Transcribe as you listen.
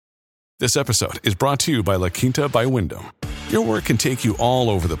This episode is brought to you by La Quinta by Wyndham. Your work can take you all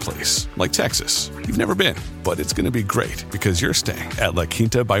over the place, like Texas. You've never been, but it's going to be great because you're staying at La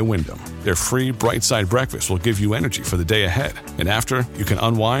Quinta by Wyndham. Their free Bright Side breakfast will give you energy for the day ahead. And after, you can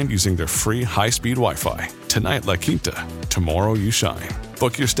unwind using their free high-speed Wi-Fi. Tonight, La Quinta. Tomorrow, you shine.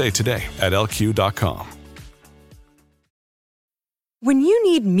 Book your stay today at lq.com. When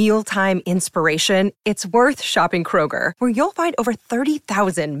you need mealtime inspiration, it's worth shopping Kroger, where you'll find over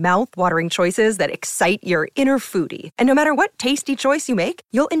 30,000 mouth-watering choices that excite your inner foodie. And no matter what tasty choice you make,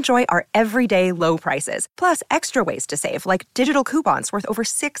 you'll enjoy our everyday low prices, plus extra ways to save, like digital coupons worth over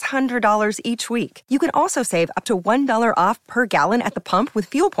 $600 each week. You can also save up to $1 off per gallon at the pump with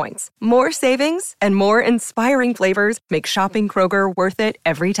fuel points. More savings and more inspiring flavors make shopping Kroger worth it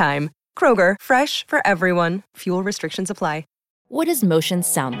every time. Kroger, fresh for everyone. Fuel restrictions apply. What does motion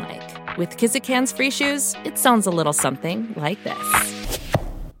sound like? With Kizikans free shoes, it sounds a little something like this.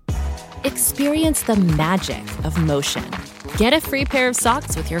 Experience the magic of motion. Get a free pair of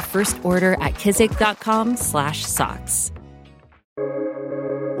socks with your first order at kizik.com/socks.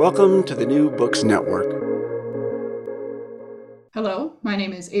 Welcome to the New Books Network. Hello, my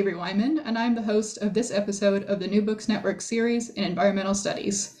name is Avery Wyman, and I'm the host of this episode of the New Books Network series in environmental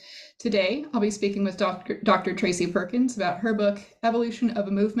studies. Today, I'll be speaking with Dr. Tracy Perkins about her book, Evolution of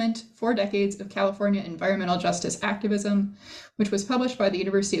a Movement, 4 Decades of California Environmental Justice Activism, which was published by the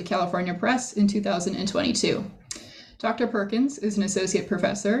University of California Press in 2022. Dr. Perkins is an associate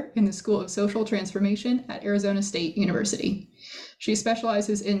professor in the School of Social Transformation at Arizona State University. She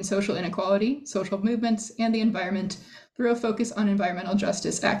specializes in social inequality, social movements, and the environment through a focus on environmental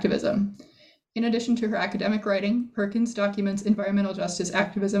justice activism. In addition to her academic writing, Perkins documents environmental justice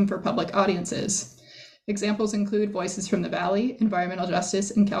activism for public audiences. Examples include Voices from the Valley, Environmental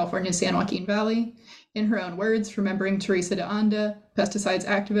Justice in California's San Joaquin Valley, In Her Own Words, Remembering Teresa de Anda, Pesticides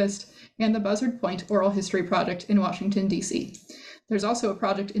Activist, and the Buzzard Point Oral History Project in Washington, D.C. There's also a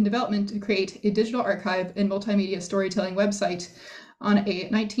project in development to create a digital archive and multimedia storytelling website on a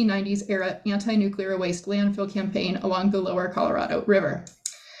 1990s-era anti-nuclear waste landfill campaign along the lower Colorado River.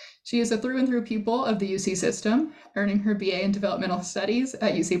 She is a through-and-through pupil of the UC system, earning her BA in Developmental Studies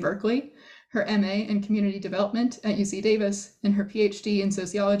at UC Berkeley, her MA in Community Development at UC Davis, and her PhD in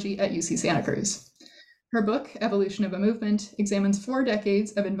Sociology at UC Santa Cruz. Her book, Evolution of a Movement, examines 4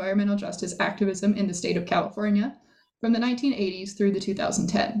 decades of environmental justice activism in the state of California, from the 1980s through the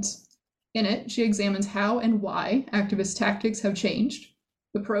 2010s. In it, she examines how and why activist tactics have changed,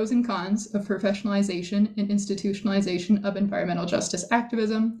 the pros and cons of professionalization and institutionalization of environmental justice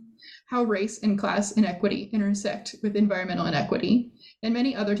activism, how race and class inequity intersect with environmental inequity, and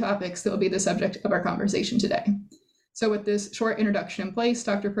many other topics that will be the subject of our conversation today. So with this short introduction in place,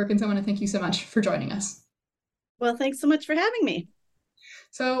 Dr. Perkins, I want to thank you so much for joining us. Well, thanks so much for having me.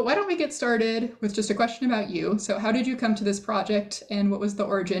 So why don't we get started with just a question about you. So how did you come to this project, and what was the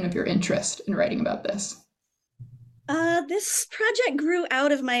origin of your interest in writing about this? This project grew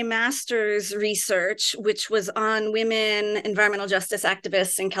out of my master's research, which was on women environmental justice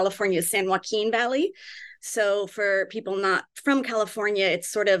activists in California's San Joaquin Valley. So for people not from California, it's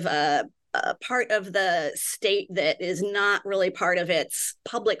sort of a part of the state that is not really part of its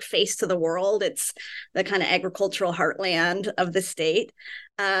public face to the world. It's the kind of agricultural heartland of the state.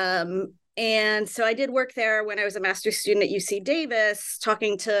 And so I did work there when I was a master's student at UC Davis,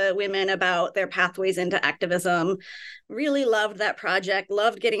 talking to women about their pathways into activism. Really loved that project,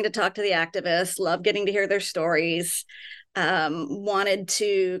 loved getting to talk to the activists, loved getting to hear their stories, wanted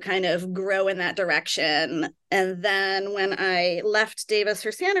to kind of grow in that direction. And then when I left Davis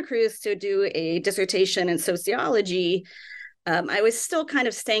for Santa Cruz to do a dissertation in sociology, I was still kind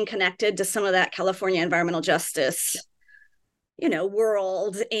of staying connected to some of that California environmental justice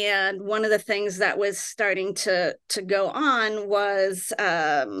world. And one of the things that was starting to go on was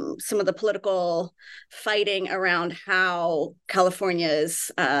some of the political fighting around how California's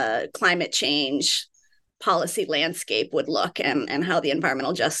climate change policy landscape would look, and how the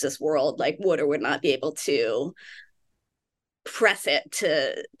environmental justice world would or would not be able to press it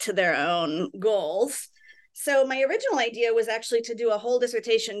to their own goals. So my original idea was actually to do a whole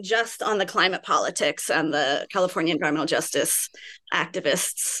dissertation just on the climate politics and the California environmental justice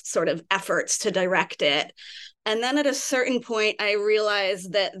activists' sort of efforts to direct it. And then at a certain point, I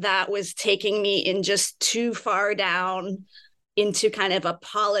realized that was taking me in just too far down into kind of a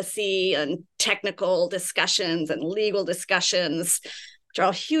policy and technical discussions and legal discussions, which are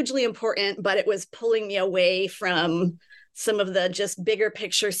all hugely important, but it was pulling me away from some of the just bigger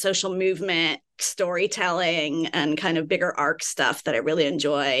picture social movement storytelling and kind of bigger arc stuff that I really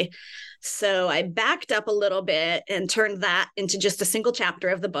enjoy. So I backed up a little bit and turned that into just a single chapter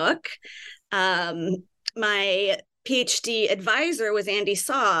of the book. My PhD advisor was Andy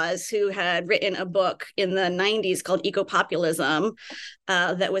Saws, who had written a book in the 90s called Ecopopulism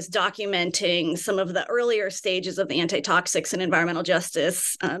that was documenting some of the earlier stages of the anti-toxics and environmental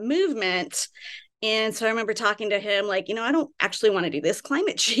justice movement. And so I remember talking to him like, I don't actually want to do this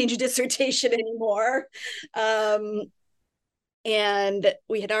climate change dissertation anymore. And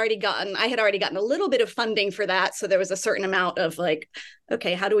I had already gotten a little bit of funding for that. So there was a certain amount of like,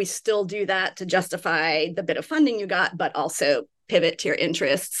 okay, how do we still do that to justify the bit of funding you got, but also pivot to your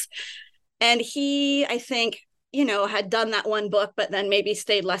interests? And he, I think, had done that one book, but then maybe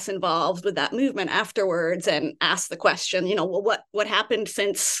stayed less involved with that movement afterwards and asked the question, well, what happened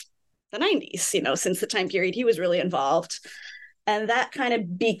since the 90s, since the time period he was really involved. And that kind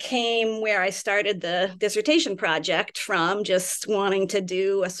of became where I started the dissertation project, from just wanting to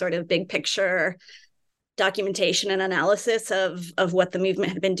do a sort of big picture documentation and analysis of what the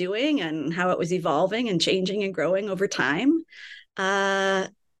movement had been doing and how it was evolving and changing and growing over time. So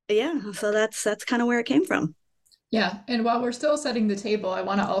that's kind of where it came from. Yeah. And while we're still setting the table, I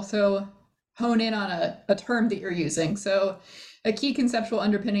want to also hone in on a term that you're using. So a key conceptual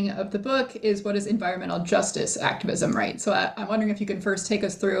underpinning of the book is what is environmental justice activism, right? So I'm wondering if you can first take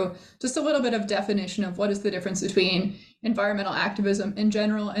us through just a little bit of definition of what is the difference between environmental activism in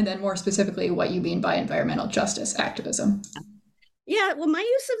general, and then more specifically what you mean by environmental justice activism. Yeah, well, my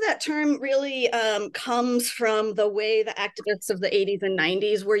use of that term really comes from the way the activists of the 80s and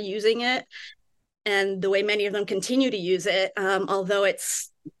 90s were using it, and the way many of them continue to use it, although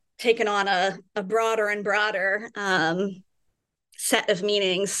it's taken on a broader and broader set of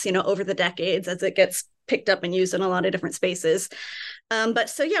meanings, over the decades as it gets picked up and used in a lot of different spaces. When I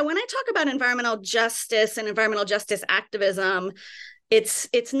talk about environmental justice and environmental justice activism,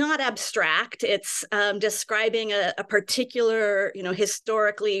 it's not abstract. It's describing a particular,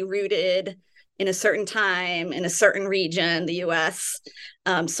 historically rooted in a certain time, in a certain region, the US,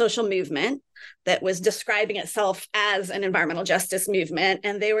 social movement that was describing itself as an environmental justice movement.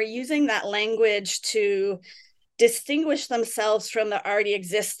 And they were using that language to distinguish themselves from the already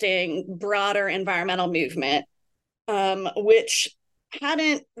existing broader environmental movement, which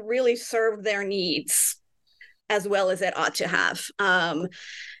hadn't really served their needs as well as it ought to have,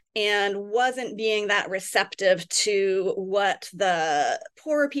 and wasn't being that receptive to what the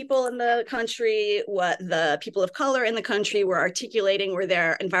poorer people in the country, what the people of color in the country were articulating were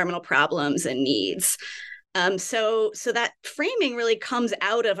their environmental problems and needs. So that framing really comes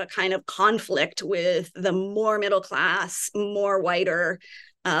out of a kind of conflict with the more middle class, more whiter,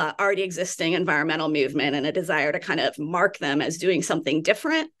 already existing environmental movement, and a desire to kind of mark them as doing something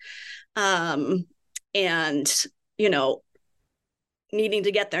different, and needing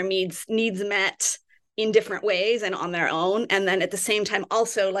to get their needs met in different ways and on their own, and then at the same time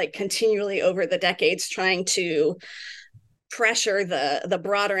also like continually over the decades trying to pressure the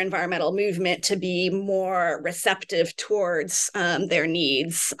broader environmental movement to be more receptive towards their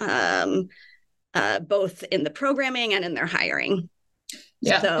needs, both in the programming and in their hiring.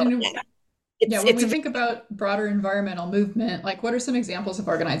 Yeah. So, when we think about broader environmental movement, like what are some examples of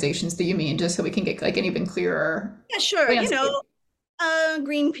organizations that you mean, just so we can get like an even clearer? Yeah, sure.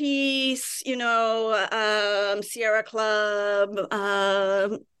 Greenpeace, Sierra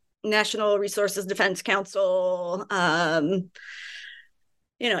Club, National Resources Defense Council, any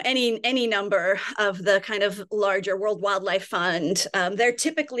number of the kind of larger World Wildlife Fund. They're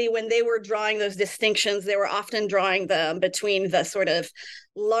typically, when they were drawing those distinctions, they were often drawing them between the sort of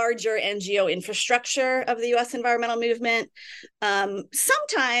larger NGO infrastructure of the U.S. environmental movement.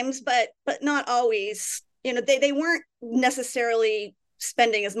 Sometimes, but not always, they weren't necessarily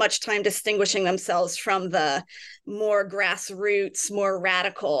spending as much time distinguishing themselves from the more grassroots, more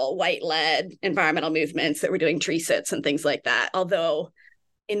radical white-led environmental movements that were doing tree sits and things like that. Although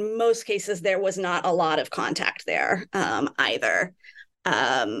in most cases, there was not a lot of contact there either,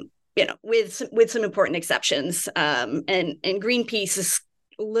 with some important exceptions. And Greenpeace is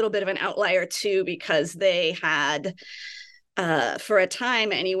a little bit of an outlier too, because they had, for a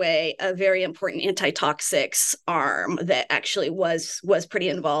time anyway, a very important anti-toxics arm that actually was pretty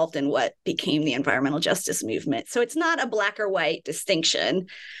involved in what became the environmental justice movement. So it's not a black or white distinction,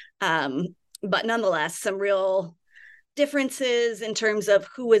 but nonetheless, some real differences in terms of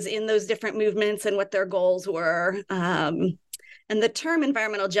who was in those different movements and what their goals were. And And the term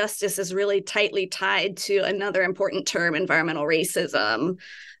environmental justice is really tightly tied to another important term, environmental racism,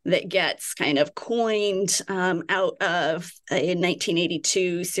 that gets kind of coined out of a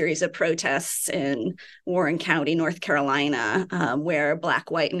 1982 series of protests in Warren County, North Carolina, where Black,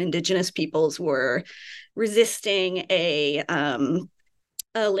 white, and Indigenous peoples were resisting a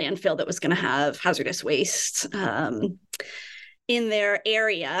landfill that was going to have hazardous waste in their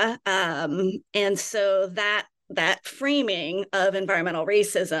area. And so that framing of environmental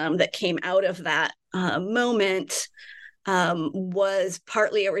racism that came out of that moment was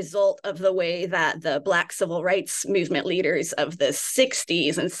partly a result of the way that the Black civil rights movement leaders of the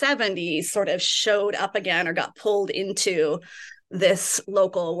 60s and 70s sort of showed up again or got pulled into this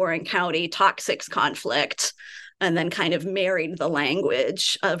local Warren County toxics conflict, and then kind of married the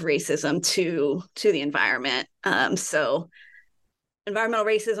language of racism to the environment. So environmental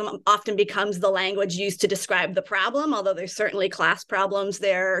racism often becomes the language used to describe the problem, although there's certainly class problems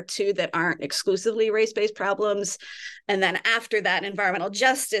there too that aren't exclusively race-based problems. And then after that, environmental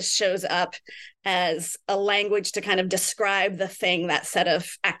justice shows up as a language to kind of describe the thing that set of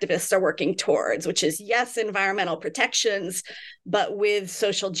activists are working towards, which is, yes, environmental protections, but with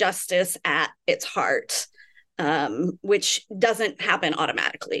social justice at its heart, which doesn't happen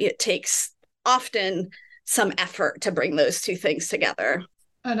automatically. It takes often some effort to bring those two things together.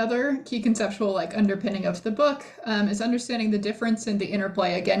 Another key conceptual underpinning of the book is understanding the difference in the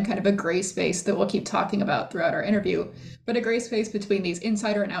interplay, again, kind of a gray space that we'll keep talking about throughout our interview, but a gray space between these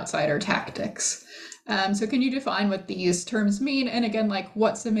insider and outsider tactics. So can you define what these terms mean? And again,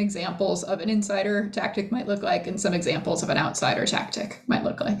 what some examples of an insider tactic might look like and some examples of an outsider tactic might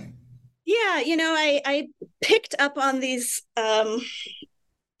look like? Yeah, I picked up on these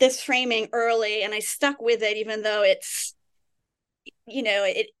this framing early, and I stuck with it, even though it's,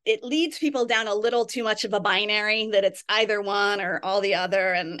 it leads people down a little too much of a binary, that it's either one or all the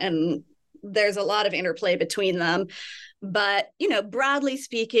other, and there's a lot of interplay between them. But, broadly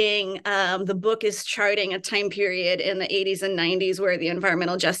speaking, the book is charting a time period in the 80s and 90s where the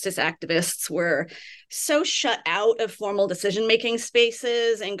environmental justice activists were so shut out of formal decision-making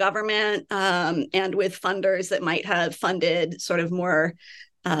spaces in government, and with funders that might have funded sort of more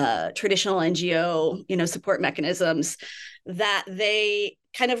traditional NGO, support mechanisms, that they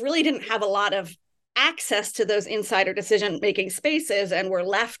kind of really didn't have a lot of access to those insider decision-making spaces and were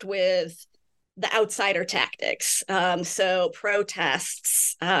left with the outsider tactics. So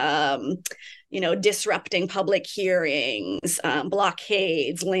protests, disrupting public hearings,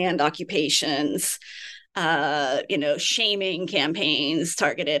 blockades, land occupations, shaming campaigns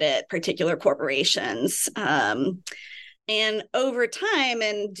targeted at particular corporations. And over time,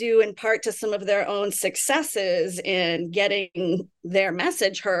 and due in part to some of their own successes in getting their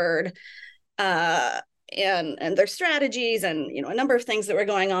message heard, and their strategies, and a number of things that were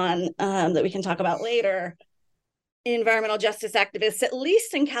going on that we can talk about later, environmental justice activists, at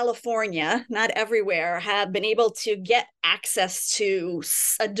least in California, not everywhere, have been able to get access to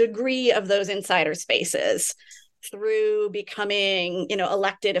a degree of those insider spaces through becoming,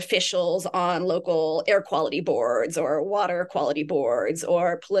 elected officials on local air quality boards or water quality boards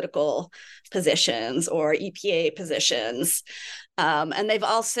or political positions or EPA positions. And they've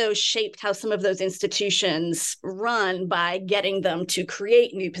also shaped how some of those institutions run by getting them to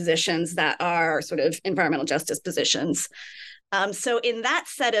create new positions that are sort of environmental justice positions. So in that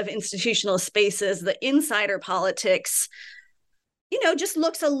set of institutional spaces, the insider politics, just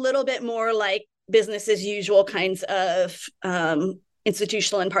looks a little bit more like business as usual kinds of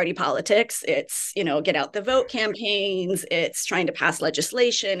institutional and party politics. It's, get out the vote campaigns. It's trying to pass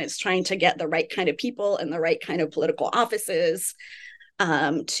legislation. It's trying to get the right kind of people in the right kind of political offices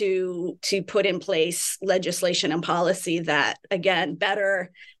to put in place legislation and policy that, again,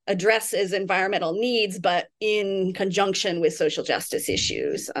 better addresses environmental needs, but in conjunction with social justice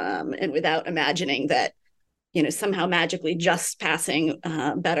issues, and without imagining that somehow magically just passing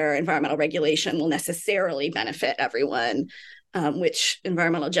better environmental regulation will necessarily benefit everyone, which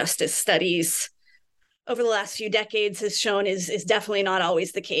environmental justice studies over the last few decades has shown is definitely not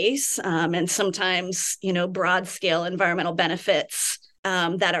always the case. And sometimes, broad scale environmental benefits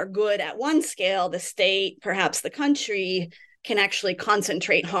that are good at one scale, the state, perhaps the country, can actually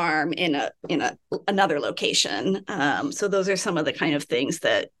concentrate harm in another location. So those are some of the kind of things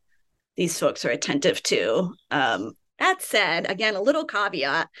that these folks are attentive to. That said, again, a little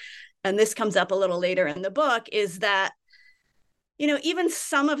caveat, and this comes up a little later in the book, is that, even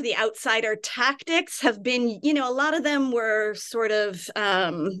some of the outsider tactics have been, a lot of them were sort of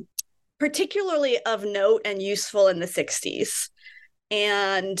particularly of note and useful in the 60s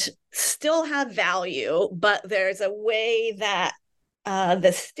and still have value, but there's a way that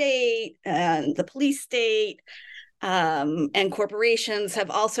the state and the police state and corporations have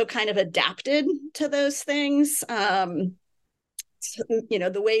also kind of adapted to those things. The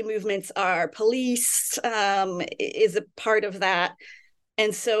way movements are policed is a part of that.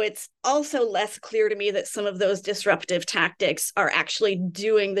 And so it's also less clear to me that some of those disruptive tactics are actually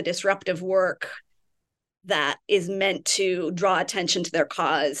doing the disruptive work that is meant to draw attention to their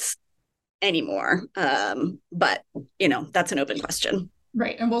cause anymore. But, that's an open question.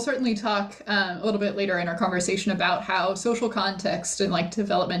 Right. And we'll certainly talk a little bit later in our conversation about how social context and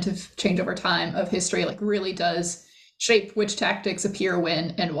development of change over time of history really does shape which tactics appear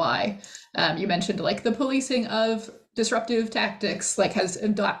when and why. You mentioned the policing of disruptive tactics has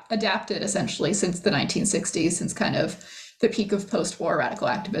adapted essentially since the 1960s, since kind of the peak of post-war radical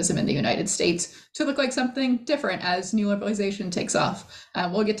activism in the United States, to look like something different as neoliberalization takes off.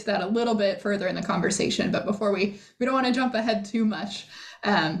 We'll get to that a little bit further in the conversation, but before we don't want to jump ahead too much.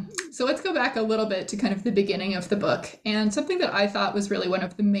 So let's go back a little bit to kind of the beginning of the book, and something that I thought was really one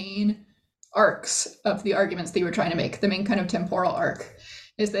of the main arcs of the arguments that you were trying to make, the main kind of temporal arc,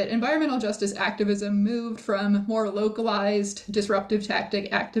 is that environmental justice activism moved from more localized disruptive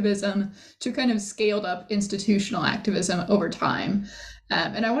tactic activism to kind of scaled up institutional activism over time.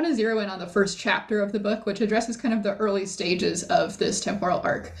 And I want to zero in on the first chapter of the book, which addresses kind of the early stages of this temporal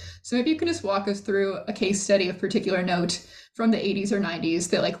arc. So maybe you can just walk us through a case study of particular note from the 80s or 90s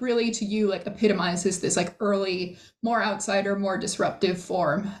that really to you epitomizes this early, more outsider, more disruptive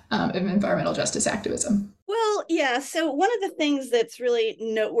form of environmental justice activism. Well, yeah. So one of the things that's really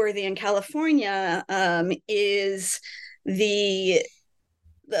noteworthy in California is the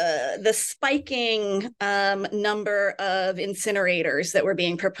spiking number of incinerators that were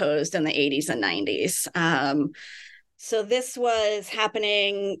being proposed in the 80s and 90s. So this was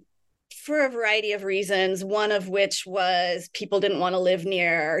happening for a variety of reasons, one of which was people didn't want to live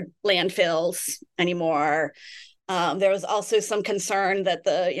near landfills anymore. There was also some concern that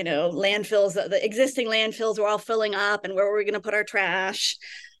the existing landfills were all filling up, and where were we going to put our trash?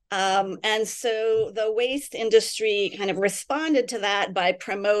 And so the waste industry kind of responded to that by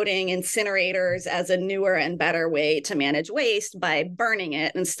promoting incinerators as a newer and better way to manage waste by burning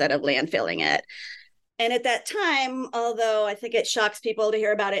it instead of landfilling it. And at that time, although I think it shocks people to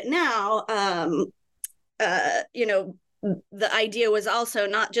hear about it now, the idea was also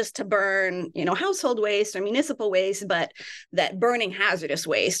not just to burn, household waste or municipal waste, but that burning hazardous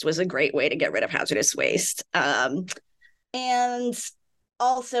waste was a great way to get rid of hazardous waste. And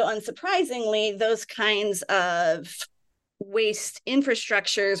also, unsurprisingly, those kinds of waste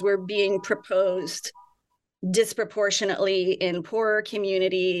infrastructures were being proposed disproportionately in poorer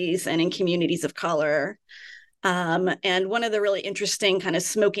communities and in communities of color. And one of the really interesting kind of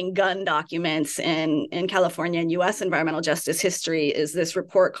smoking gun documents in California and U.S. environmental justice history is this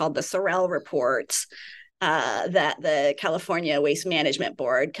report called the Sorrell Report that the California Waste Management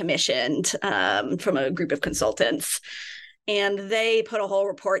Board commissioned from a group of consultants. And they put a whole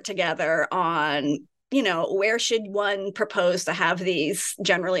report together on, where should one propose to have these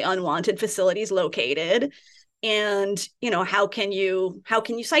generally unwanted facilities located? And, how can you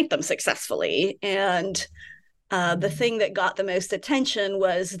cite them successfully? And the thing that got the most attention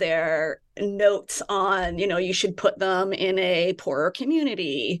was their notes on, you should put them in a poorer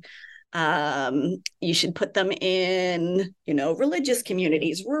community. You should put them in, religious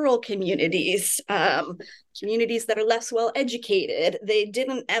communities, rural communities, communities that are less well educated. They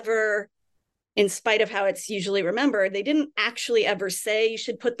didn't ever, in spite of how it's usually remembered, they didn't actually ever say you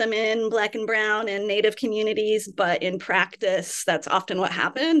should put them in Black and Brown and Native communities, but in practice, that's often what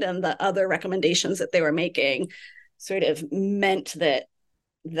happened. And the other recommendations that they were making sort of meant that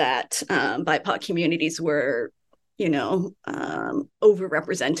BIPOC communities were,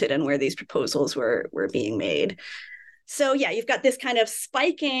 overrepresented in where these proposals were being made. So yeah, you've got this kind of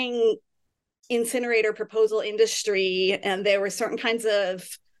spiking incinerator proposal industry, and there were certain kinds of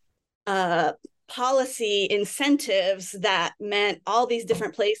policy incentives that meant all these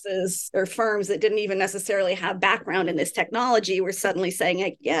different places or firms that didn't even necessarily have background in this technology were suddenly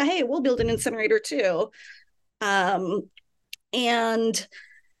saying, yeah, hey, we'll build an incinerator too. And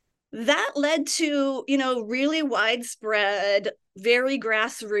that led to, really widespread, very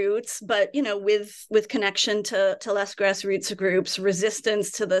grassroots, but, with connection to less grassroots groups,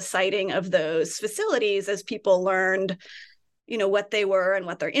 resistance to the siting of those facilities as people learned, what they were and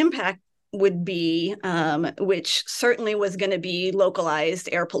what their impact would be, which certainly was going to be localized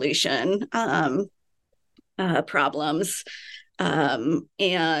air pollution problems,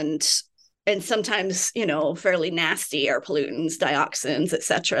 and sometimes, fairly nasty air pollutants, dioxins, et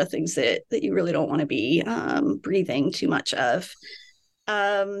cetera, things that you really don't want to be breathing too much of.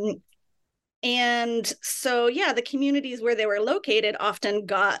 And so, yeah, the communities where they were located often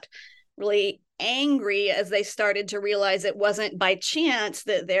got really angry as they started to realize it wasn't by chance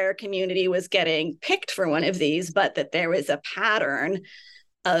that their community was getting picked for one of these, but that there was a pattern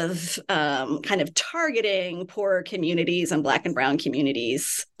of kind of targeting poorer communities and Black and Brown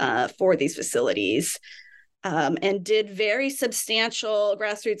communities for these facilities, and did very substantial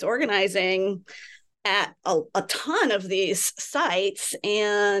grassroots organizing at a ton of these sites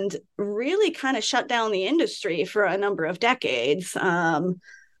and really kind of shut down the industry for a number of decades.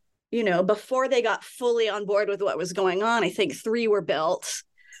 Before they got fully on board with what was going on, I think 3 were built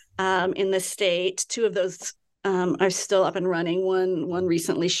in the state. 2 of those are still up and running. One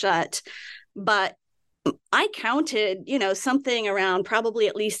recently shut. But I counted, something around probably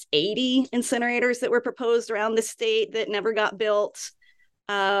at least 80 incinerators that were proposed around the state that never got built.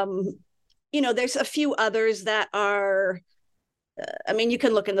 There's a few others that are, you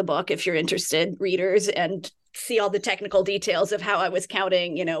can look in the book if you're interested, readers, and see all the technical details of how I was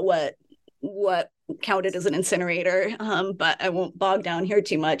counting, what counted as an incinerator, but I won't bog down here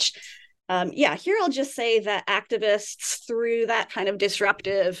too much. Here I'll just say that activists, through that kind of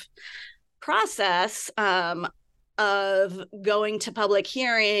disruptive process of going to public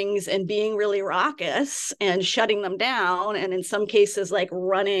hearings and being really raucous and shutting them down, and in some cases like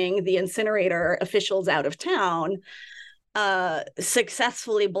running the incinerator officials out of town,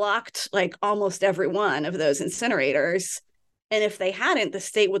 successfully blocked like almost every one of those incinerators. And if they hadn't, the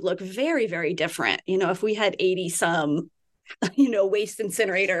state would look very, very different. If we had 80 some, waste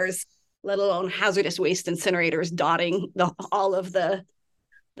incinerators, let alone hazardous waste incinerators dotting all of the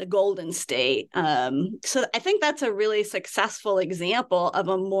Golden State. So I think that's a really successful example of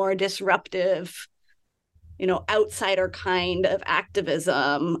a more disruptive, outsider kind of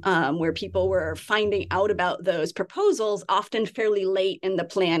activism, where people were finding out about those proposals often fairly late in the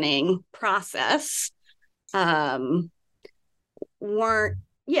planning process, weren't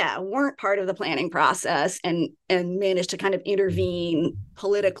part of the planning process, and managed to kind of intervene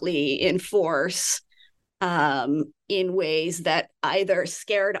politically in force, in ways that either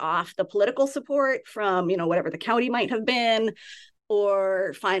scared off the political support from, whatever the county might have been,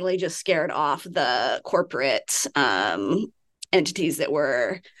 or finally just scared off the corporate entities that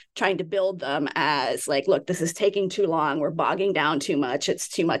were trying to build them as like, look, this is taking too long. We're bogging down too much. It's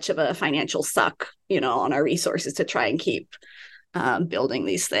too much of a financial suck, on our resources to try and keep building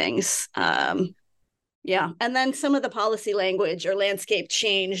these things. And then some of the policy language or landscape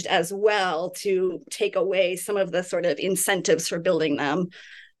changed as well to take away some of the sort of incentives for building them.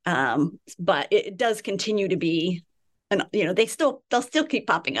 But it does continue to be, and they'll still keep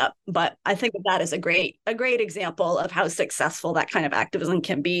popping up. But I think that is a great example of how successful that kind of activism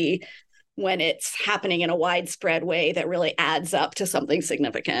can be when it's happening in a widespread way that really adds up to something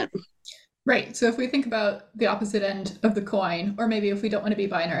significant. Right. So if we think about the opposite end of the coin, or maybe if we don't want to be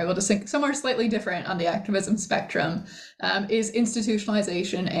binary, we'll just think somewhere slightly different on the activism spectrum, is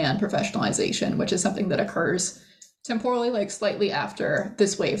institutionalization and professionalization, which is something that occurs temporally, like slightly after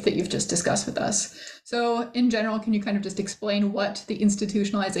this wave that you've just discussed with us. So in general, can you kind of just explain what the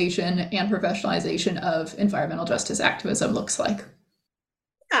institutionalization and professionalization of environmental justice activism looks like?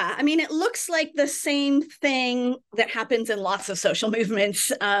 Yeah, it looks like the same thing that happens in lots of social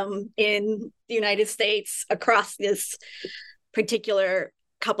movements in the United States across this particular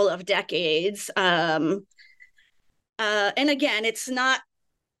couple of decades. And again, it's not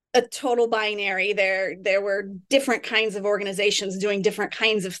a total binary. There were different kinds of organizations doing different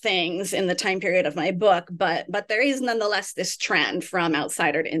kinds of things in the time period of my book, but there is nonetheless this trend from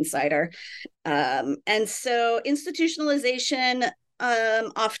outsider to insider. And so institutionalization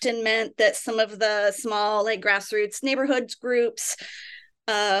often meant that some of the small, like grassroots neighborhoods groups,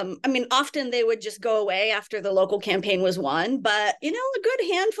 often they would just go away after the local campaign was won, but, a good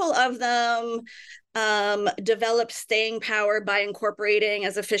handful of them developed staying power by incorporating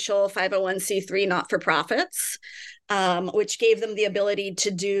as official 501c3 not-for-profits, which gave them the ability to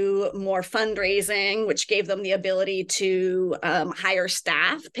do more fundraising, which gave them the ability to hire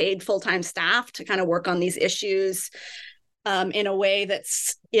staff, paid full-time staff to kind of work on these issues in a way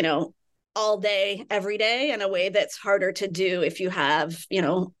that's, all day, every day, in a way that's harder to do if you have,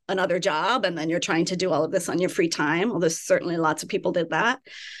 another job and then you're trying to do all of this on your free time. Although certainly lots of people did that.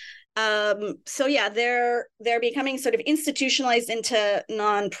 They're becoming sort of institutionalized into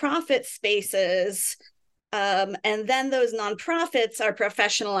nonprofit spaces And then those nonprofits are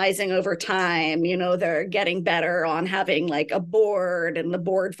professionalizing over time. They're getting better on having like a board, and the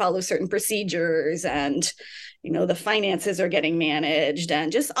board follows certain procedures, and the finances are getting managed,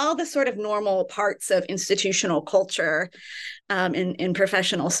 and just all the sort of normal parts of institutional culture in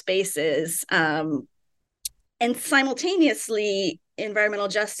professional spaces. And simultaneously, environmental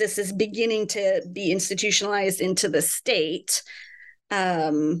justice is beginning to be institutionalized into the state.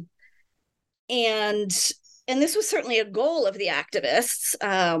 And this was certainly a goal of the activists,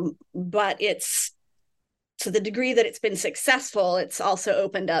 but it's, to the degree that it's been successful, it's also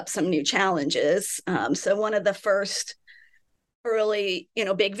opened up some new challenges. So one of the first early,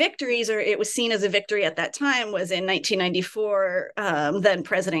 big victories, or it was seen as a victory at that time, was in 1994. Then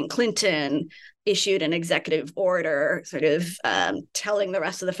President Clinton issued an executive order sort of telling the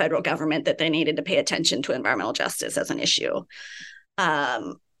rest of the federal government that they needed to pay attention to environmental justice as an issue.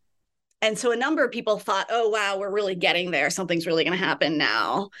 And so a number of people thought, oh, wow, we're really getting there. Something's really going to happen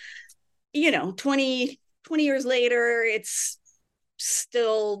now. 20 years later, it's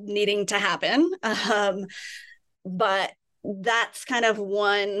still needing to happen. But that's kind of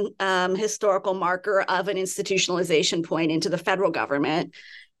one historical marker of an institutionalization point into the federal government.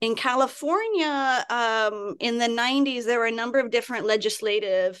 In California, in the 90s, there were a number of different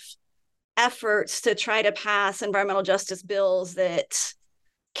legislative efforts to try to pass environmental justice bills that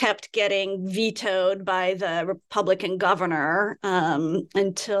kept getting vetoed by the Republican governor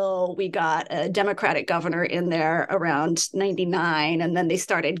until we got a Democratic governor in there around 99, and then they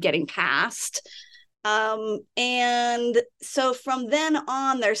started getting passed. And so from then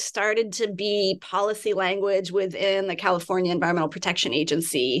on, there started to be policy language within the California Environmental Protection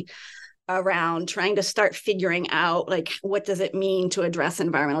Agency around trying to start figuring out, like, what does it mean to address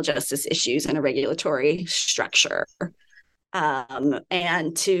environmental justice issues in a regulatory structure?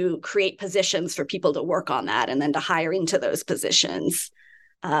 And to create positions for people to work on that, and then to hire into those positions.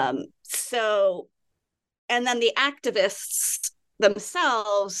 And then the activists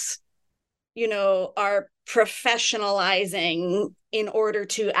themselves, are professionalizing in order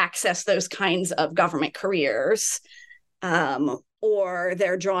to access those kinds of government careers. Or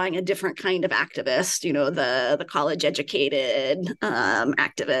they're drawing a different kind of activist, the college-educated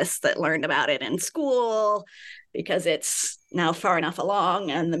activists that learned about it in school, because it's now far enough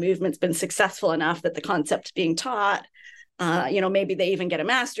along and the movement's been successful enough that the concept's being taught. Maybe they even get a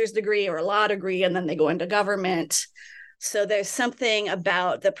master's degree or a law degree, and then they go into government. So there's something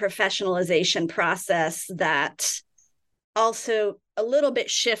about the professionalization process that also a little bit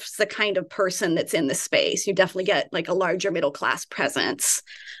shifts the kind of person that's in the space. You definitely get like a larger middle class presence,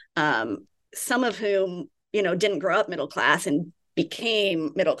 some of whom, didn't grow up middle class and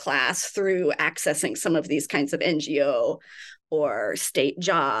became middle class through accessing some of these kinds of NGO or state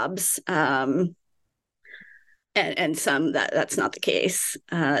jobs. And some that's not the case.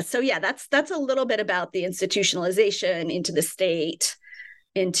 So yeah, that's a little bit about the institutionalization into the state,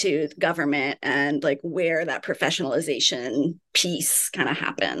 into the government, and like where that professionalization piece kind of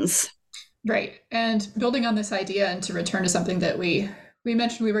happens. Right. And building on this idea, and to return to something that we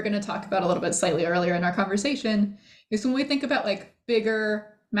mentioned we were going to talk about a little bit slightly earlier in our conversation, is when we think about like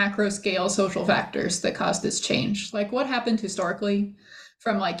bigger macro scale social factors that cause this change, like what happened historically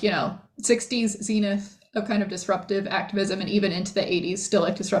from 60s zenith of kind of disruptive activism, and even into the 80s, still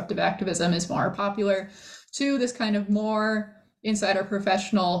like disruptive activism is more popular, to this kind of more insider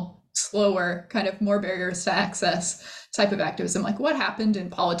professional, slower, kind of more barriers to access type of activism. Like what happened in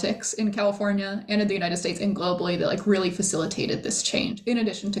politics in California and in the United States and globally that like really facilitated this change, in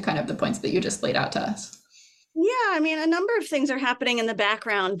addition to kind of the points that you just laid out to us? Yeah, a number of things are happening in the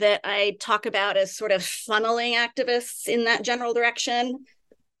background that I talk about as sort of funneling activists in that general direction.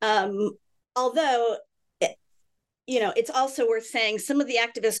 Although, it's also worth saying some of the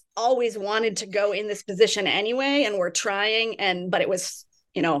activists always wanted to go in this position anyway, and were trying, but it was,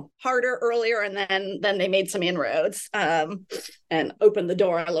 harder earlier, and then they made some inroads and opened the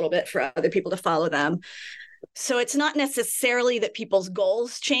door a little bit for other people to follow them. So it's not necessarily that people's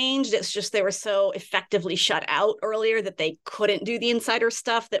goals changed. It's just they were so effectively shut out earlier that they couldn't do the insider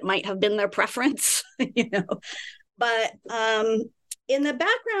stuff that might have been their preference, But in the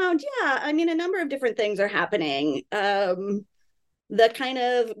background, yeah, a number of different things are happening. The kind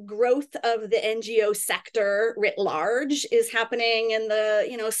of growth of the NGO sector writ large is happening in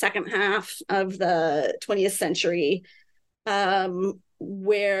the, second half of the 20th century,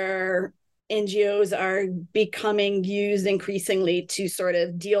 where NGOs are becoming used increasingly to sort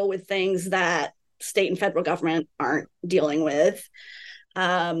of deal with things that state and federal government aren't dealing with.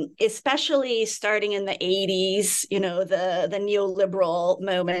 Especially starting in the 80s, the neoliberal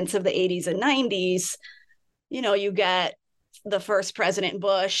moments of the 80s and 90s you get the first President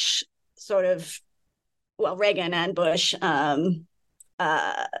Bush Reagan and Bush,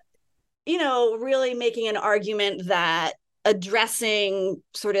 really making an argument that addressing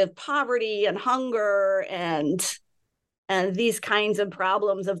sort of poverty and hunger and these kinds of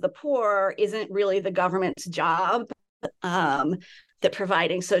problems of the poor isn't really the government's job, that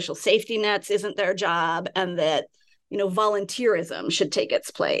providing social safety nets isn't their job, and that, volunteerism should take its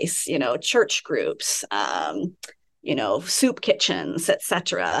place, church groups, soup kitchens,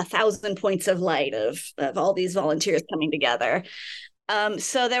 etc. 1,000 points of light of all these volunteers coming together.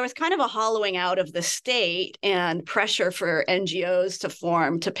 So there was kind of a hollowing out of the state and pressure for NGOs to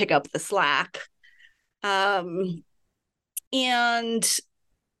form to pick up the slack. And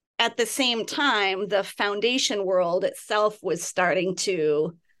at the same time, the foundation world itself was starting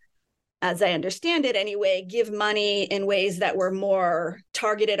to, as I understand it anyway, give money in ways that were more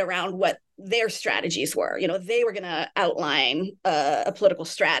targeted around what their strategies were. They were going to outline a political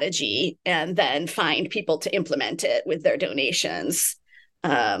strategy and then find people to implement it with their donations,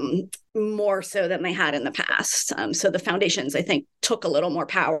 more so than they had in the past. So the foundations, I think, took a little more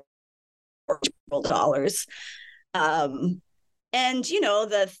power, dollars. And,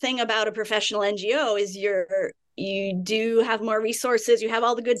 the thing about a professional NGO is you do have more resources. You have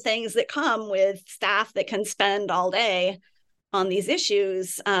all the good things that come with staff that can spend all day on these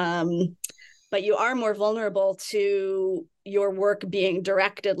issues. But you are more vulnerable to your work being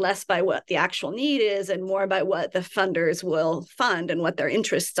directed less by what the actual need is and more by what the funders will fund and what their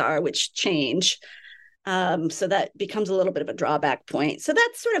interests are, which change. So that becomes a little bit of a drawback point. So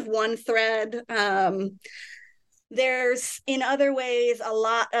that's sort of one thread. There's, in other ways, a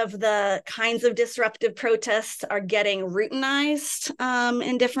lot of the kinds of disruptive protests are getting routinized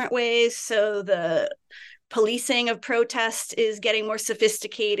in different ways. So the policing of protests is getting more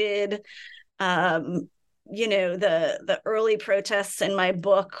sophisticated. The early protests in my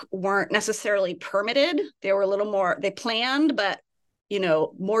book weren't necessarily permitted. They were a little more, they planned, but,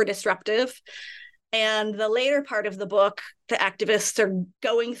 more disruptive. And the later part of the book, the activists are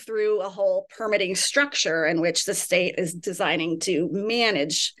going through a whole permitting structure in which the state is designing to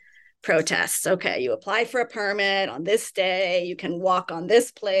manage protests. Okay, you apply for a permit on this day, you can walk on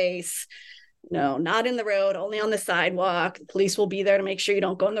this place. No, not in the road, only on the sidewalk. The police will be there to make sure you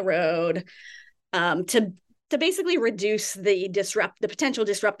don't go on the road, to basically reduce the potential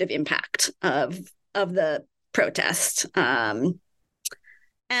disruptive impact of the protest. And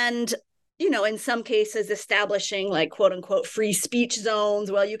in some cases, establishing like quote unquote free speech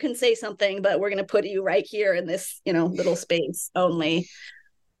zones. Well, you can say something, but we're going to put you right here in this, little space only.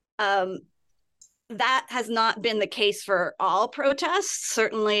 That has not been the case for all protests.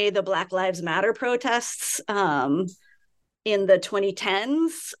 Certainly the Black Lives Matter protests in the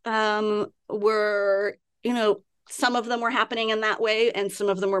 2010s were, some of them were happening in that way and some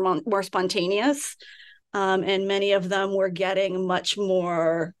of them were more spontaneous. And many of them were getting much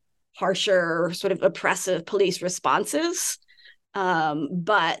more harsher, sort of oppressive police responses.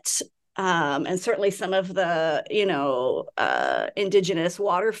 But and certainly some of the, indigenous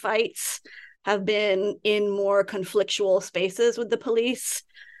water fights have been in more conflictual spaces with the police.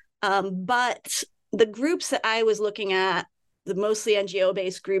 But the groups that I was looking at, the mostly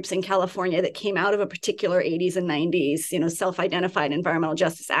NGO-based groups in California that came out of a particular 80s and 90s, self-identified environmental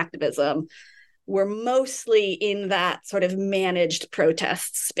justice activism, were mostly in that sort of managed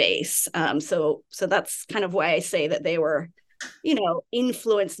protest space. So that's kind of why I say that they were,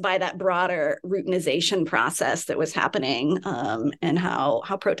 influenced by that broader routinization process that was happening, and how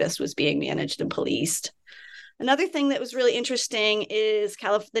protest was being managed and policed. Another thing that was really interesting is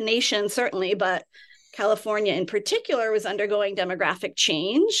the nation, certainly, but California in particular was undergoing demographic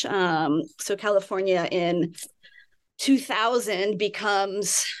change. So California in 2000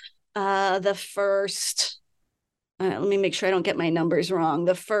 becomes the first, let me make sure I don't get my numbers wrong.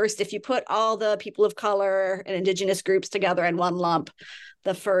 The first, if you put all the people of color and indigenous groups together in one lump,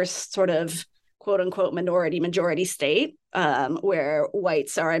 the first sort of quote unquote majority state, where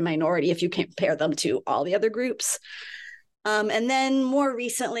whites are a minority if you compare them to all the other groups. And then more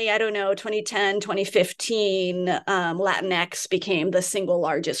recently, 2010, 2015, Latinx became the single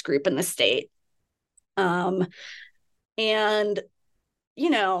largest group in the state. And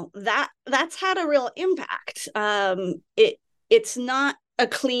that's had a real impact. It's not a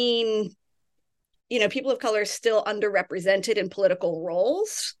clean, people of color are still underrepresented in political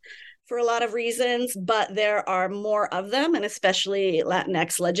roles for a lot of reasons, but there are more of them, and especially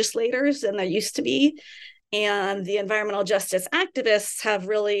Latinx legislators than there used to be. And the environmental justice activists have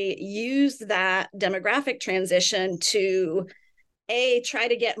really used that demographic transition to A, try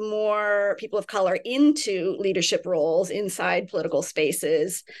to get more people of color into leadership roles inside political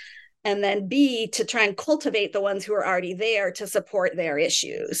spaces, and then B, to try and cultivate the ones who are already there to support their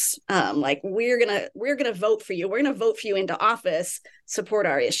issues. Like, we're gonna vote for you. We're gonna vote for you into office, support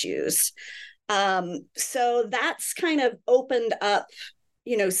our issues. So that's kind of opened up,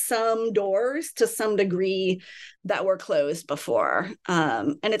 some doors to some degree that were closed before.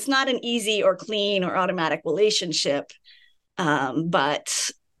 And it's not an easy or clean or automatic relationship,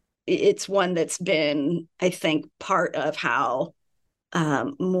 but it's one that's been, I think, part of how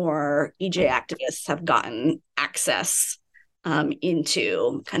more EJ activists have gotten access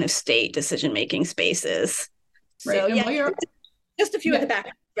into kind of state decision-making spaces. Right. So, yeah, just a few of the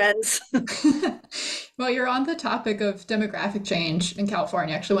background friends. Well, you're on the topic of demographic change in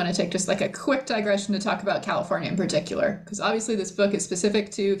California. I actually want to take just like a quick digression to talk about California in particular, because obviously this book is specific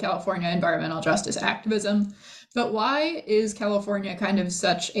to California environmental justice activism. But why is California kind of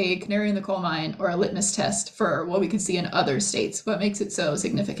such a canary in the coal mine or a litmus test for what we could see in other states? What makes it so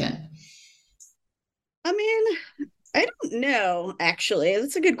significant? I mean, I don't know, actually.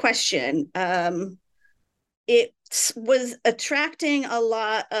 That's a good question. It was attracting a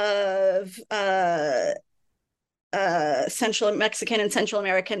lot of Central Mexican and Central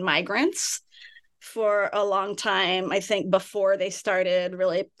American migrants for a long time, I think, before they started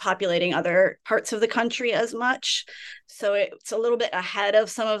really populating other parts of the country as much. So it's a little bit ahead of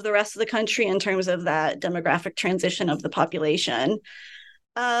some of the rest of the country in terms of that demographic transition of the population.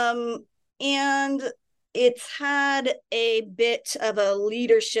 And it's had a bit of a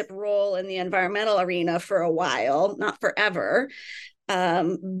leadership role in the environmental arena for a while, not forever,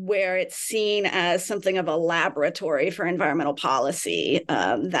 where it's seen as something of a laboratory for environmental policy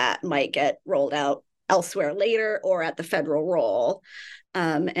that might get rolled out elsewhere later or at the federal role.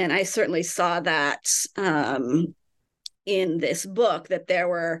 And I certainly saw that in this book, that there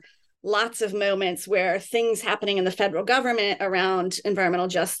were lots of moments where things happening in the federal government around environmental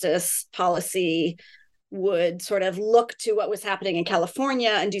justice policy would sort of look to what was happening in California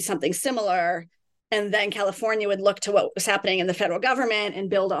and do something similar. And then California would look to what was happening in the federal government and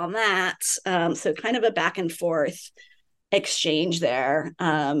build on that. So kind of a back and forth exchange there.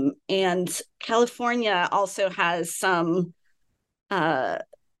 And California also has some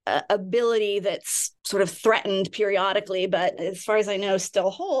ability that's sort of threatened periodically, but as far as I know, still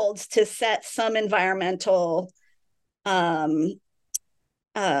holds, to set some environmental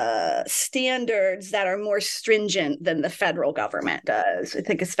standards that are more stringent than the federal government does. I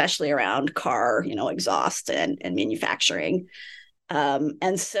think especially around car, exhaust and manufacturing.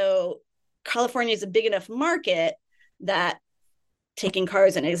 And so California is a big enough market that, taking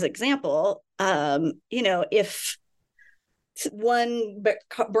cars as an example, if one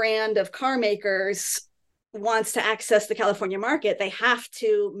brand of car makers wants to access the California market, they have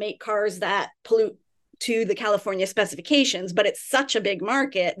to make cars that pollute to the California specifications, but it's such a big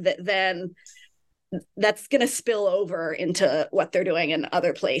market that then that's going to spill over into what they're doing in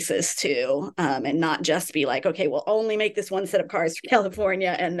other places too, and not just be like, okay, we'll only make this one set of cars for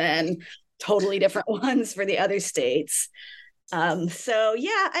California and then totally different ones for the other states. So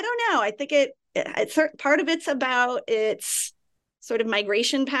yeah, I don't know. I think it's part of it's about its sort of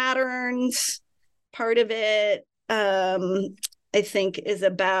migration patterns. Part of it, I think, is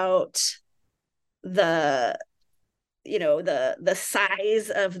about the size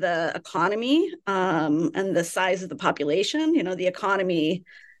of the economy and the size of the population. The economy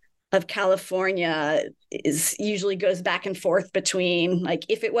of California usually goes back and forth between, like,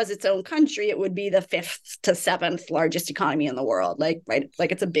 if it was its own country, it would be the 5th to 7th largest economy in the world. Like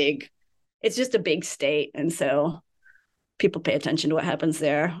it's just a big state. And so people pay attention to what happens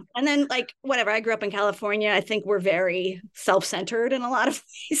there. And then, like, whatever, I grew up in California. I think we're very self-centered in a lot of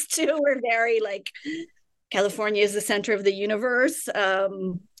ways too. We're very like, California is the center of the universe.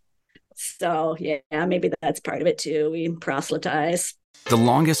 So yeah, maybe that's part of it too. We proselytize. The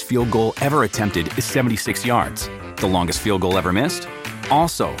longest field goal ever attempted is 76 yards. The longest field goal ever missed?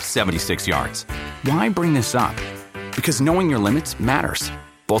 Also 76 yards. Why bring this up? Because knowing your limits matters,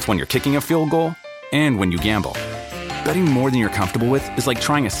 both when you're kicking a field goal and when you gamble. Betting more than you're comfortable with is like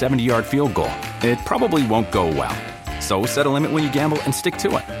trying a 70-yard field goal. It probably won't go well. So set a limit when you gamble and stick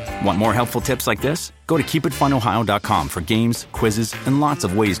to it. Want more helpful tips like this? Go to keepitfunohio.com for games, quizzes, and lots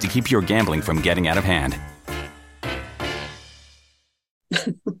of ways to keep your gambling from getting out of hand.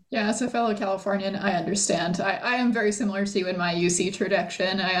 Yeah, as a fellow Californian, I understand. I am very similar to you in my UC trajectory.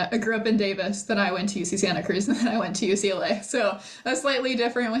 I grew up in Davis, then I went to UC Santa Cruz, and then I went to UCLA. So that's slightly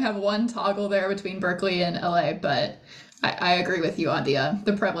different. We have one toggle there between Berkeley and LA, but I agree with you on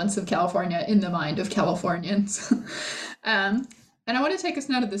the prevalence of California in the mind of Californians. And I want to take us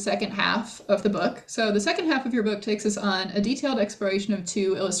now to the second half of the book. So the second half of your book takes us on a detailed exploration of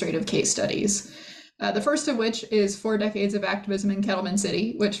two illustrative case studies. The first of which is 4 Decades of Activism in Kettleman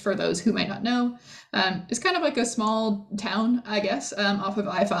City, which, for those who might not know, is kind of like a small town, I guess, off of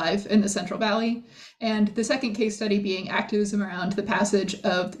I-5 in the Central Valley. And the second case study being activism around the passage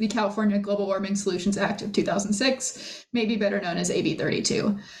of the California Global Warming Solutions Act of 2006, maybe better known as AB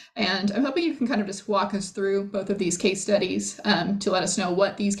 32. And I'm hoping you can kind of just walk us through both of these case studies to let us know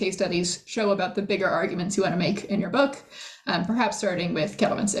what these case studies show about the bigger arguments you want to make in your book, perhaps starting with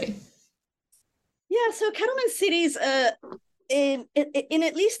Kettleman City. Yeah, so Kettleman City's in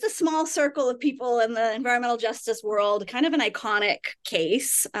at least a small circle of people in the environmental justice world, kind of an iconic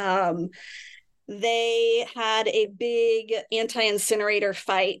case. They had a big anti-incinerator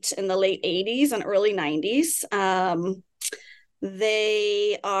fight in the late 80s and early 90s.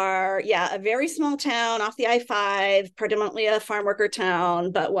 They are, a very small town off the I-5, predominantly a farm worker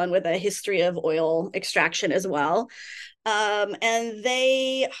town, but one with a history of oil extraction as well. And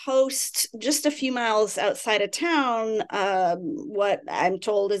they host, just a few miles outside of town, what I'm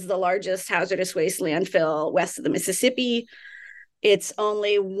told is the largest hazardous waste landfill west of the Mississippi. It's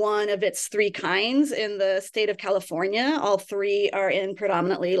only one of its 3 kinds in the state of California. All 3 are in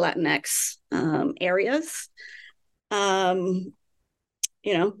predominantly Latinx areas. Not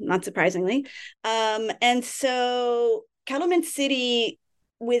surprisingly. And so Kettleman City,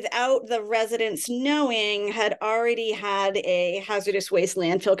 without the residents knowing, had already had a hazardous waste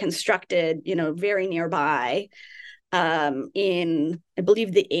landfill constructed, very nearby in, I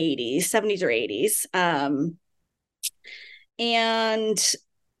believe, the 70s or 80s. And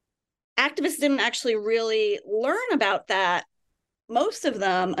activists didn't actually really learn about that, most of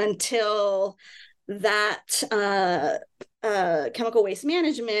them, until that chemical waste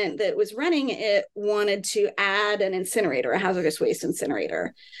management that was running it wanted to add an incinerator, a hazardous waste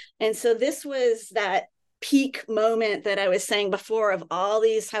incinerator. And so this was that peak moment that I was saying before of all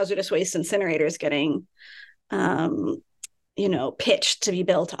these hazardous waste incinerators getting, pitched to be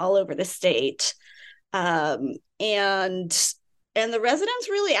built all over the state. And the residents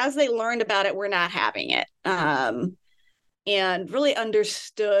really, as they learned about it, were not having it. And really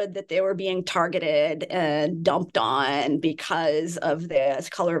understood that they were being targeted and dumped on because of the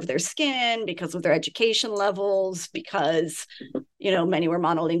color of their skin, because of their education levels, because, many were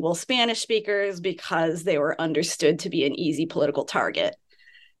monolingual Spanish speakers, because they were understood to be an easy political target.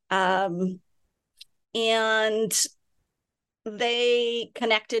 And they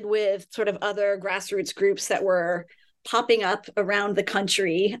connected with sort of other grassroots groups that were popping up around the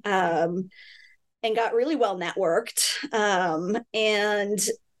country, and got really well networked, and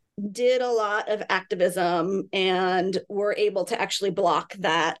did a lot of activism, and were able to actually block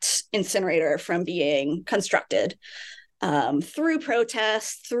that incinerator from being constructed through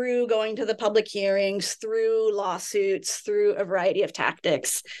protests, through going to the public hearings, through lawsuits, through a variety of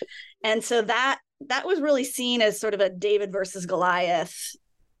tactics. And so that was really seen as sort of a David versus Goliath,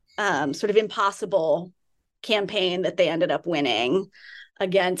 sort of impossible campaign that they ended up winning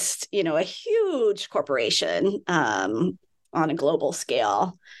against, a huge corporation on a global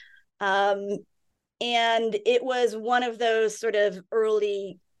scale. And it was one of those sort of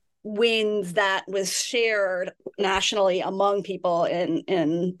early wins that was shared nationally among people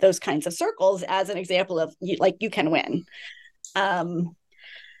in those kinds of circles as an example of, you can win.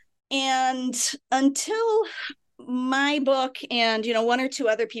 And until my book and, 1 or 2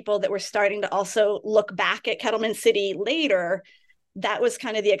 other people that were starting to also look back at Kettleman City later, that was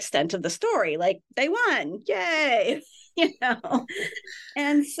kind of the extent of the story. Like, they won, yay,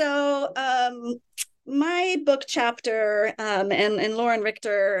 And so my book chapter and Lauren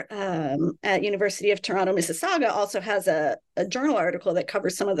Richter at University of Toronto, Mississauga also has a journal article that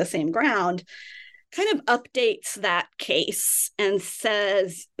covers some of the same ground, kind of updates that case and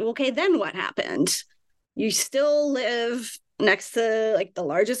says, okay, then what happened? You still live next to the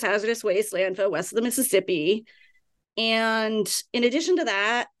largest hazardous waste landfill west of the Mississippi. And in addition to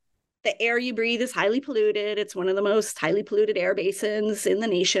that, the air you breathe is highly polluted. It's one of the most highly polluted air basins in the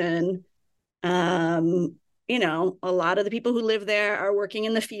nation. A lot of the people who live there are working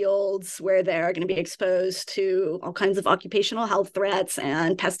in the fields where they're going to be exposed to all kinds of occupational health threats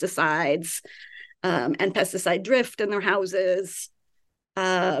and pesticides, and pesticide drift in their houses.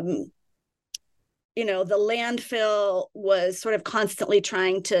 The landfill was sort of constantly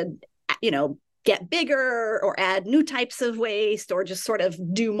trying to, get bigger or add new types of waste or just sort of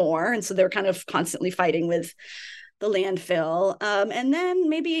do more. And so they're kind of constantly fighting with the landfill. And then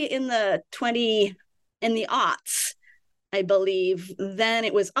maybe in the aughts, I believe, then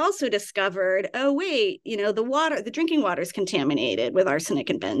it was also discovered, oh, wait, the drinking water is contaminated with arsenic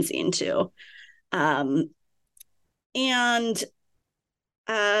and benzene too. And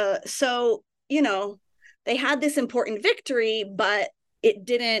so, they had this important victory, but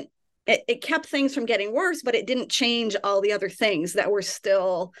it kept things from getting worse, but it didn't change all the other things that were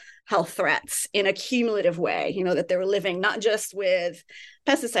still health threats in a cumulative way, that they were living not just with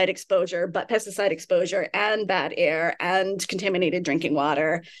pesticide exposure, but pesticide exposure and bad air and contaminated drinking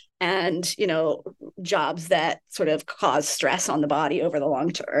water and, jobs that sort of cause stress on the body over the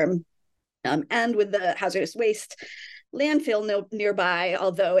long term. And with the hazardous waste landfill nearby,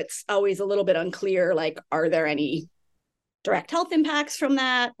 although it's always a little bit unclear, like, are there any direct health impacts from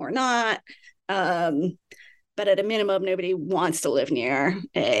that or not? But at a minimum, nobody wants to live near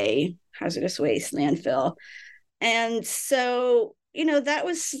a hazardous waste landfill. And so,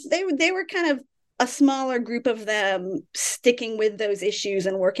 they were kind of a smaller group of them sticking with those issues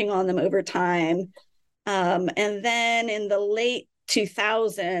and working on them over time. And then in the late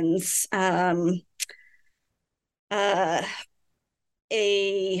 2000s,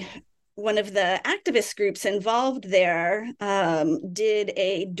 one of the activist groups involved there did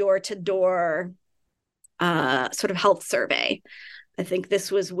a door-to-door sort of health survey. I think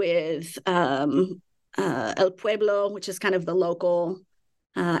this was with El Pueblo, which is kind of the local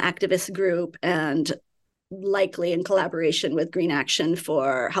activist group, and likely in collaboration with Green Action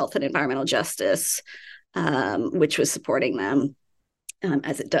for Health and Environmental Justice, which was supporting them,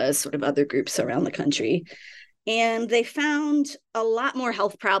 as it does sort of other groups around the country. And they found a lot more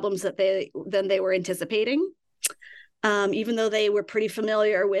health problems than they were anticipating, even though they were pretty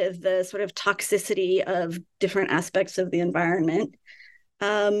familiar with the sort of toxicity of different aspects of the environment,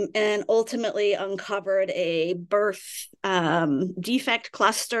 and ultimately uncovered a birth defect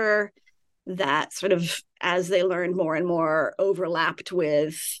cluster that sort of, as they learned more and more, overlapped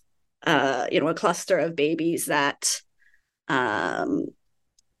with, a cluster of babies that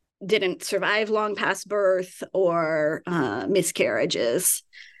didn't survive long past birth or miscarriages.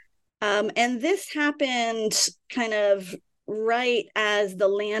 And this happened kind of right as the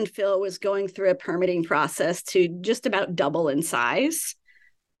landfill was going through a permitting process to just about double in size.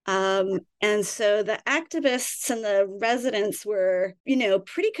 And so the activists and the residents were,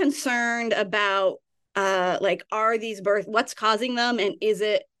 pretty concerned about are these births, what's causing them, and is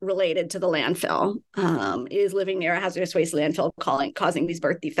it related to the landfill? Is living near a hazardous waste landfill causing these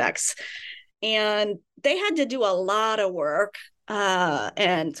birth defects? And they had to do a lot of work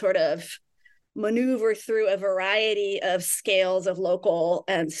and sort of maneuver through a variety of scales of local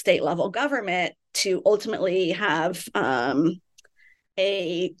and state level government to ultimately have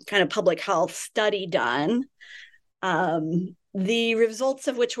a kind of public health study done. The results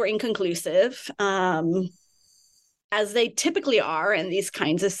of which were inconclusive, as they typically are in these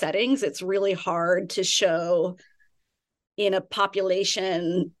kinds of settings. It's really hard to show at a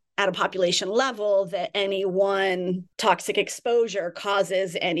population level that any one toxic exposure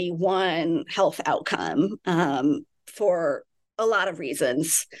causes any one health outcome, for a lot of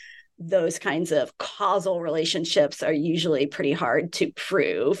reasons. Those kinds of causal relationships are usually pretty hard to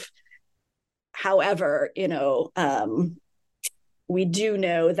prove. However, we do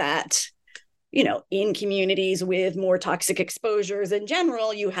know that, in communities with more toxic exposures in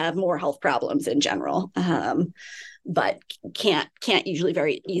general, you have more health problems in general, but can't usually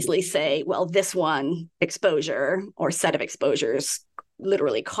very easily say, well, this one exposure or set of exposures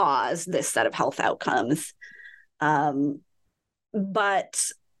literally caused this set of health outcomes. But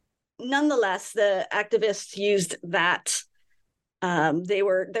nonetheless, the activists used that.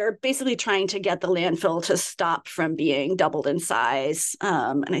 They're basically trying to get the landfill to stop from being doubled in size.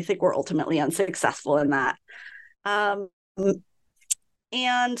 And I think we're ultimately unsuccessful in that.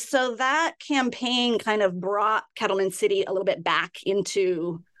 And so that campaign kind of brought Kettleman City a little bit back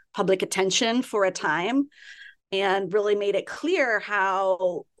into public attention for a time, and really made it clear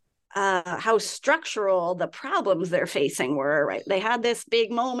how structural the problems they're facing were, right? They had this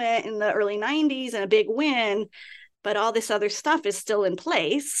big moment in the early 90s and a big win, but all this other stuff is still in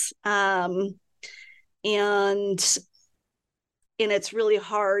place. And it's really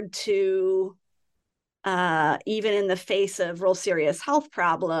hard to, even in the face of real serious health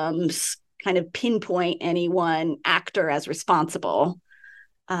problems, kind of pinpoint any one actor as responsible.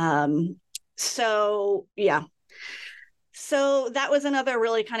 So that was another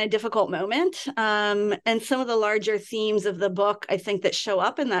really kind of difficult moment. And some of the larger themes of the book, I think, that show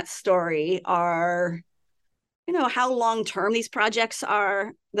up in that story are, how long-term these projects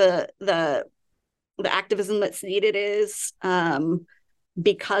are, the activism that's needed is,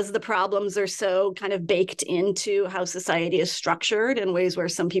 because the problems are so kind of baked into how society is structured in ways where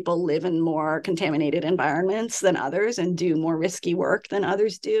some people live in more contaminated environments than others and do more risky work than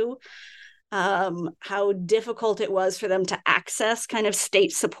others do. How difficult it was for them to access kind of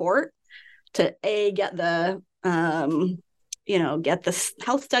state support to get the get the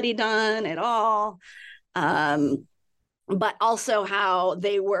health study done at all, but also how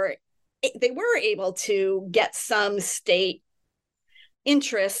they were able to get some state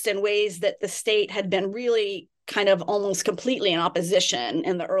interest in ways that the state had been really kind of almost completely in opposition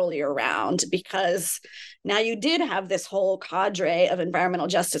in the earlier round, because now you did have this whole cadre of environmental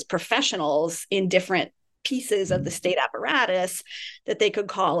justice professionals in different pieces of the state apparatus that they could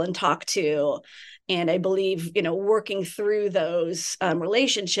call and talk to. And I believe, working through those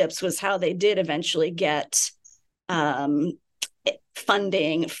relationships was how they did eventually get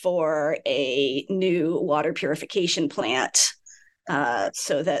funding for a new water purification plant,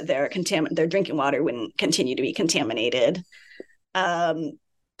 so that their drinking water wouldn't continue to be contaminated.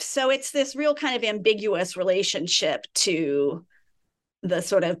 So it's this real kind of ambiguous relationship to the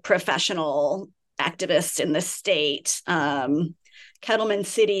sort of professional activists in the state. Kettleman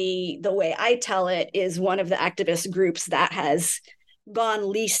City, the way I tell it, is one of the activist groups that has gone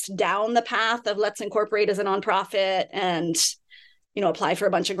least down the path of let's incorporate as a nonprofit and apply for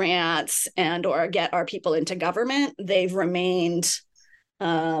a bunch of grants and or get our people into government. They've remained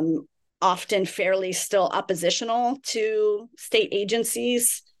often fairly still oppositional to state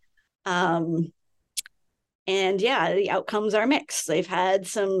agencies. And yeah, the outcomes are mixed. They've had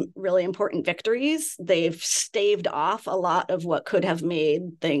some really important victories. They've staved off a lot of what could have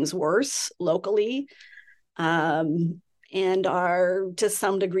made things worse locally, and are to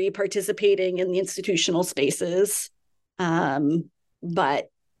some degree participating in the institutional spaces. But,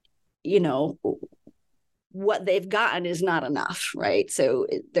 what they've gotten is not enough, right? So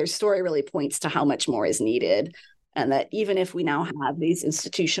their story really points to how much more is needed. And that even if we now have these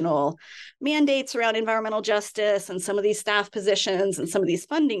institutional mandates around environmental justice and some of these staff positions and some of these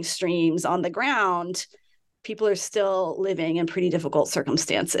funding streams on the ground, people are still living in pretty difficult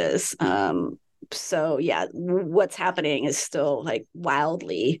circumstances. So yeah, what's happening is still like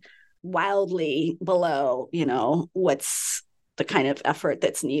wildly below, what's the kind of effort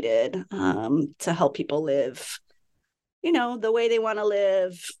that's needed to help people live, the way they want to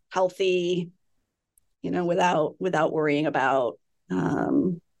live, healthy, without worrying about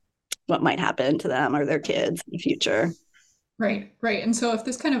what might happen to them or their kids in the future. Right. And so if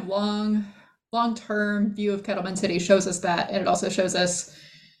this kind of long-term view of Kettleman City shows us that, and it also shows us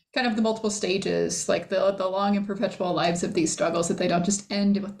kind of the multiple stages, like the long and perpetual lives of these struggles, that they don't just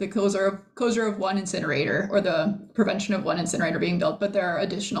end with the closure of one incinerator or the prevention of one incinerator being built, but there are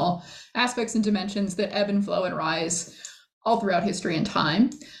additional aspects and dimensions that ebb and flow and rise all throughout history and time.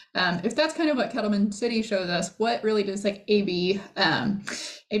 If that's kind of what Kettleman City shows us, what really does like AB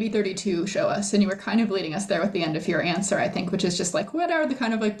 32 show us? And you were kind of leading us there with the end of your answer, I think, which is just like, what are the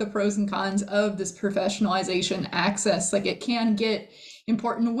kind of like the pros and cons of this professionalization access? Like it can get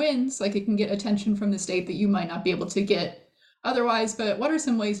important wins, like it can get attention from the state that you might not be able to get otherwise, but what are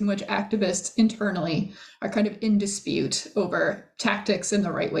some ways in which activists internally are kind of in dispute over tactics and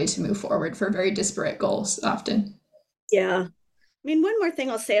the right way to move forward for very disparate goals often? Yeah. I mean, one more thing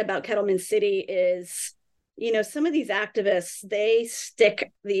I'll say about Kettleman City is, some of these activists, they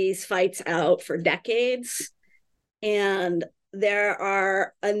stick these fights out for decades. And there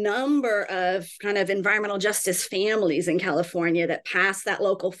are a number of kind of environmental justice families in California that pass that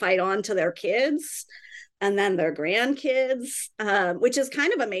local fight on to their kids and then their grandkids, which is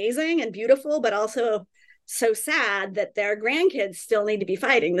kind of amazing and beautiful, but also so sad that their grandkids still need to be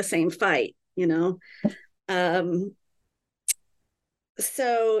fighting the same fight,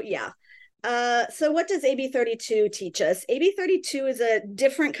 So yeah. So what does AB 32 teach us? AB 32 is a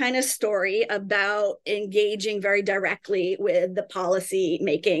different kind of story about engaging very directly with the policy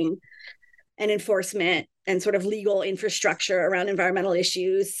making and enforcement and sort of legal infrastructure around environmental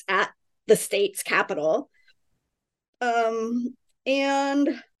issues at the state's capital. And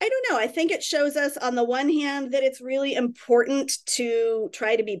I don't know, I think it shows us on the one hand that it's really important to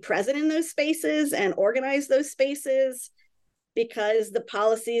try to be present in those spaces and organize those spaces, because the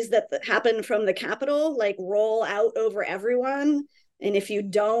policies that happen from the Capitol like roll out over everyone. And if you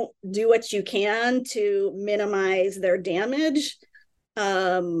don't do what you can to minimize their damage,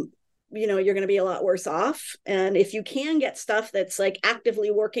 you're going to be a lot worse off. And if you can get stuff that's like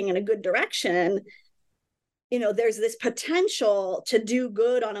actively working in a good direction, there's this potential to do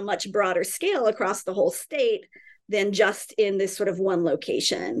good on a much broader scale across the whole state than just in this sort of one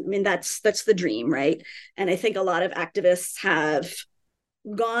location. I mean, that's the dream, right? And I think a lot of activists have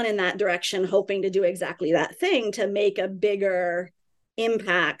gone in that direction, hoping to do exactly that thing, to make a bigger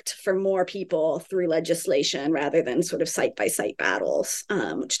impact for more people through legislation rather than sort of site-by-site battles,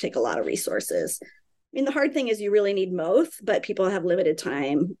 which take a lot of resources. I mean, the hard thing is you really need both, but people have limited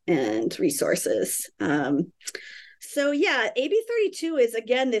time and resources. So yeah, AB 32 is,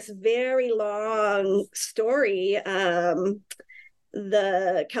 again, this very long story.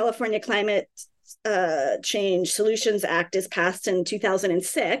 The California Climate Change Solutions Act is passed in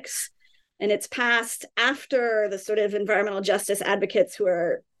 2006, and it's passed after the sort of environmental justice advocates who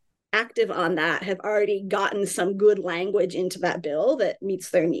are active on that have already gotten some good language into that bill that meets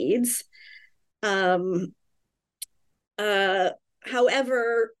their needs. However,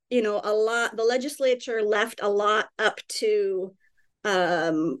 the legislature left a lot up to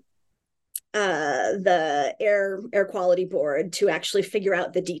the air quality board to actually figure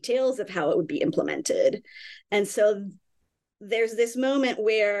out the details of how it would be implemented. And so there's this moment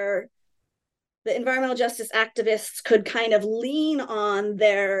where the environmental justice activists could kind of lean on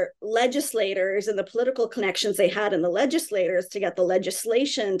their legislators and the political connections they had in the legislators to get the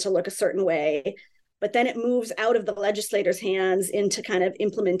legislation to look a certain way. But then it moves out of the legislators' hands into kind of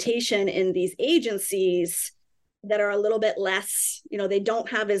implementation in these agencies that are a little bit less, they don't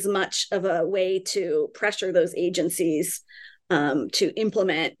have as much of a way to pressure those agencies to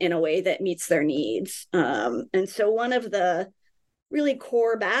implement in a way that meets their needs. And so one of the really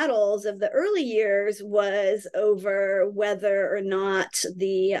core battles of the early years was over whether or not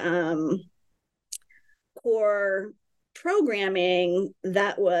the core programming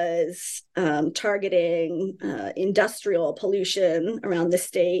that was targeting industrial pollution around the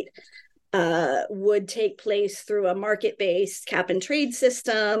state would take place through a market-based cap and trade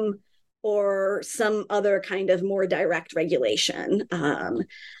system or some other kind of more direct regulation. And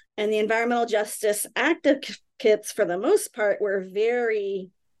the environmental justice advocates, for the most part, were very,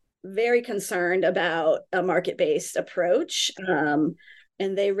 very concerned about a market-based approach. And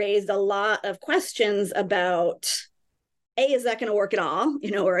they raised a lot of questions about, A, is that going to work at all?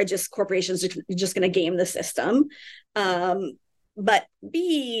 Or are just corporations just going to game the system? But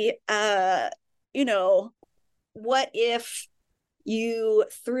B, what if you,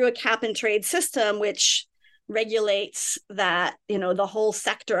 through a cap and trade system, which regulates that, the whole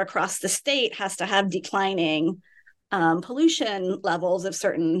sector across the state has to have declining pollution levels of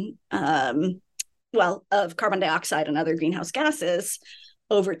certain, of carbon dioxide and other greenhouse gases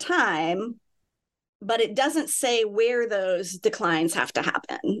over time, but it doesn't say where those declines have to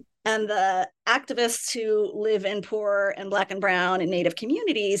happen. And the activists who live in poor and Black and brown and Native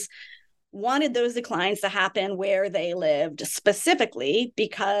communities wanted those declines to happen where they lived, specifically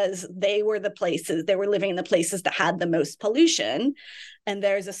because they were living in the places that had the most pollution. And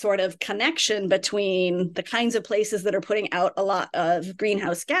there's a sort of connection between the kinds of places that are putting out a lot of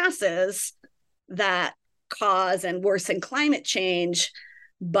greenhouse gases that cause and worsen climate change,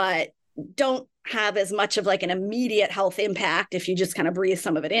 but don't have as much of like an immediate health impact if you just kind of breathe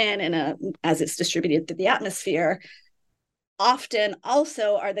some of it in and as it's distributed through the atmosphere, often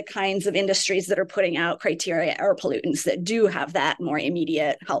also are the kinds of industries that are putting out criteria air pollutants that do have that more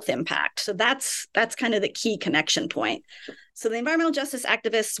immediate health impact. So that's kind of the key connection point. So the environmental justice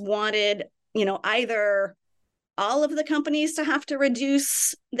activists wanted, either all of the companies to have to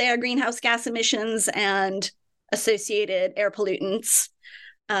reduce their greenhouse gas emissions and associated air pollutants,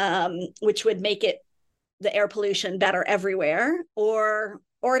 which would make the air pollution better everywhere, or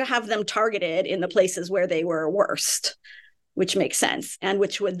to have them targeted in the places where they were worst, which makes sense, and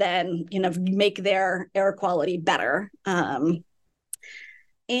which would then, make their air quality better.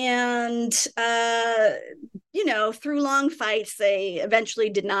 Through long fights, they eventually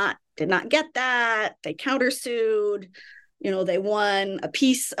did not get that. They countersued. They won a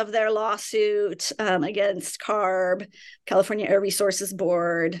piece of their lawsuit against CARB, California Air Resources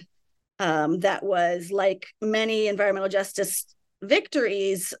Board, that was, like many environmental justice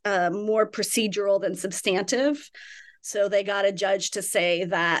victories, more procedural than substantive. So they got a judge to say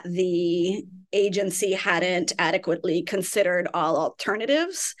that the agency hadn't adequately considered all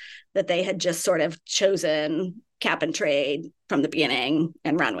alternatives, that they had just sort of chosen cap and trade from the beginning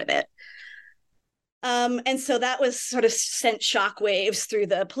and run with it. And so that was sort of sent shockwaves through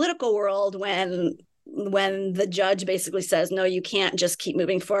the political world when the judge basically says, no, you can't just keep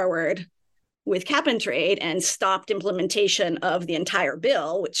moving forward with cap and trade, and stopped implementation of the entire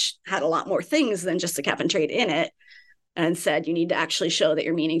bill, which had a lot more things than just the cap and trade in it, and said you need to actually show that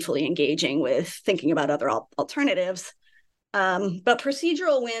you're meaningfully engaging with thinking about other alternatives. But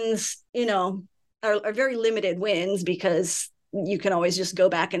procedural wins, are very limited wins, because you can always just go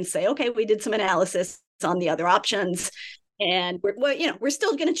back and say, okay, we did some analysis on the other options, And we're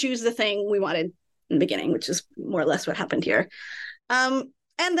still going to choose the thing we wanted in the beginning, which is more or less what happened here. And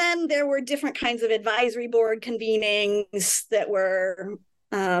then there were different kinds of advisory board convenings that were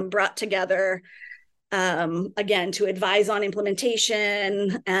brought together, again, to advise on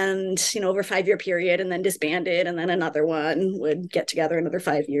implementation and, over a 5-year period, and then disbanded. And then another one would get together another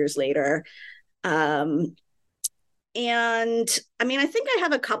 5 years later. And I mean, I think I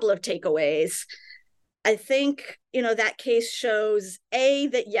have a couple of takeaways. I think, that case shows,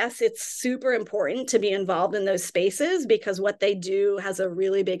 that yes, it's super important to be involved in those spaces because what they do has a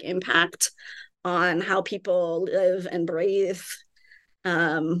really big impact on how people live and breathe,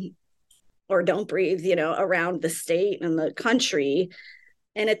 or don't breathe, around the state and the country.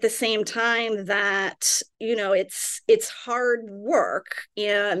 And at the same time that, it's hard work,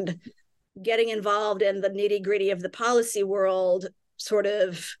 and getting involved in the nitty-gritty of the policy world sort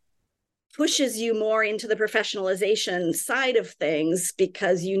of pushes you more into the professionalization side of things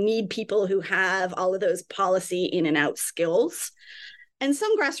because you need people who have all of those policy in and out skills. And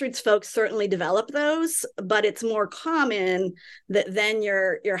some grassroots folks certainly develop those, but it's more common that then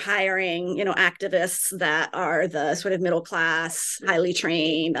you're hiring, activists that are the sort of middle class, highly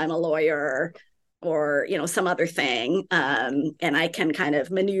trained, I'm a lawyer, or, some other thing. And I can kind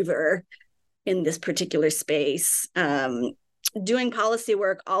of maneuver in this particular space. Doing policy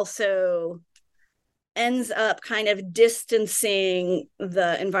work also ends up kind of distancing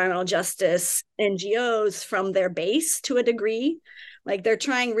the environmental justice NGOs from their base to a degree. Like they're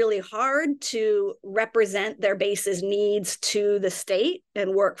trying really hard to represent their base's needs to the state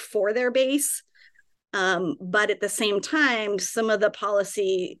and work for their base. But at the same time, some of the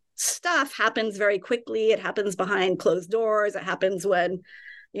policy stuff happens very quickly. It happens behind closed doors. It happens when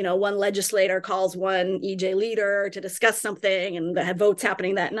one legislator calls one EJ leader to discuss something and the vote's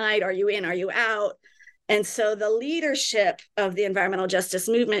happening that night. Are you in? Are you out? And so the leadership of the environmental justice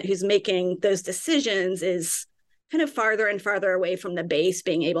movement who's making those decisions is kind of farther and farther away from the base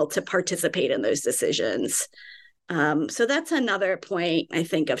being able to participate in those decisions. So that's another point, I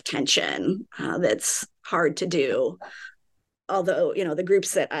think, of tension that's hard to do. Although, the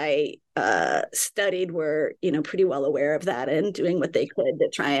groups that I studied were, pretty well aware of that and doing what they could to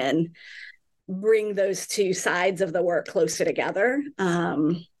try and bring those two sides of the work closer together.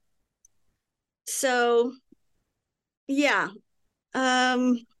 So, yeah,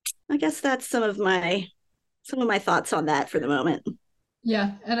 I guess that's some of my thoughts on that for the moment.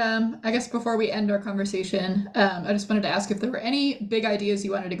 Yeah, and I guess before we end our conversation, I just wanted to ask if there were any big ideas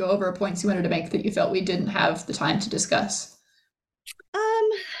you wanted to go over, or points you wanted to make that you felt we didn't have the time to discuss.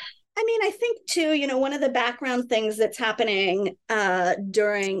 I mean, I think too, one of the background things that's happening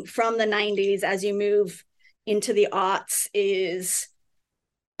from the 90s as you move into the aughts is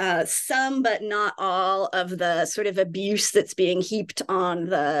some, but not all, of the sort of abuse that's being heaped on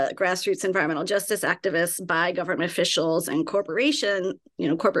the grassroots environmental justice activists by government officials and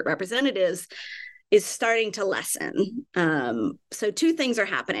corporate representatives is starting to lessen. So two things are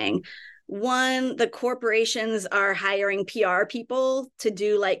happening. One, the corporations are hiring PR people to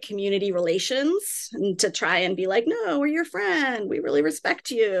do like community relations and to try and be like, no, we're your friend. We really respect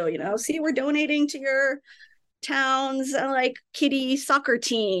you. See, we're donating to your town's like kiddie soccer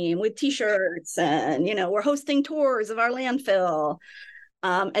team with t-shirts, and, we're hosting tours of our landfill,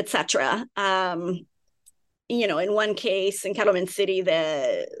 etc. In one case in Kettleman City,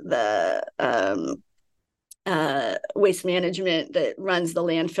 the waste management that runs the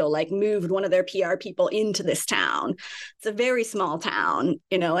landfill moved one of their PR people into this town. It's a very small town,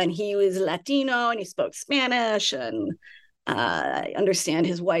 and he was Latino and he spoke Spanish, and I understand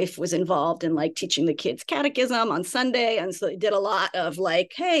his wife was involved in teaching the kids catechism on Sunday. And so they did a lot of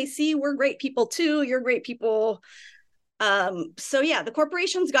hey, see, we're great people too. You're great people. So yeah, the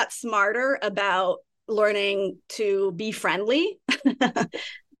corporations got smarter about learning to be friendly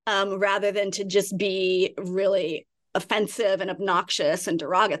rather than to just be really offensive and obnoxious and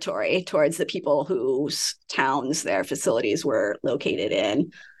derogatory towards the people whose towns their facilities were located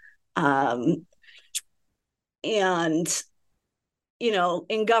in. And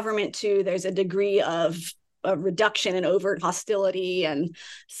in government too, there's a degree of a reduction in overt hostility and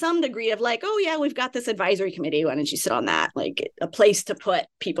some degree of oh yeah, we've got this advisory committee. Why don't you sit on that? A place to put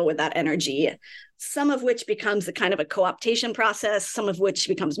people with that energy, some of which becomes a kind of a co-optation process, some of which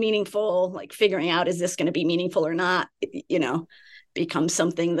becomes meaningful, figuring out, is this going to be meaningful or not? Becomes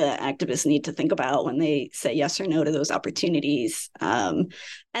something that activists need to think about when they say yes or no to those opportunities. And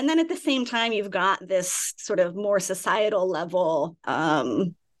then at the same time, you've got this sort of more societal level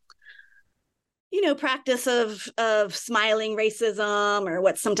practice of smiling racism, or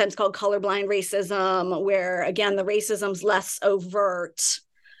what's sometimes called colorblind racism, where again the racism's less overt,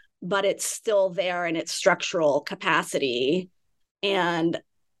 but it's still there in its structural capacity. And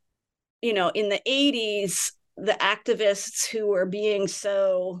in the 80s, the activists who were being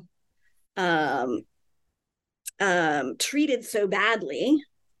so treated so badly,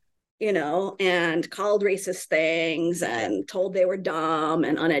 and called racist things and told they were dumb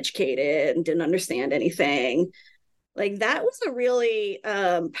and uneducated and didn't understand anything. Like, that was a really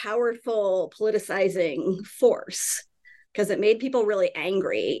powerful politicizing force, because it made people really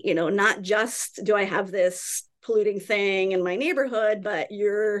angry. Not just do I have this polluting thing in my neighborhood, but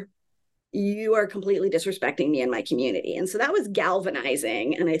you are completely disrespecting me and my community. And so that was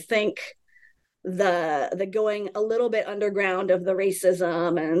galvanizing. And I think the going a little bit underground of the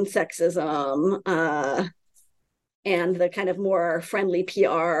racism and sexism and the kind of more friendly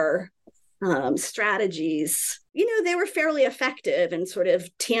PR strategies, they were fairly effective in sort of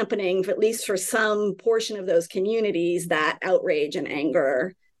dampening, at least for some portion of those communities, that outrage and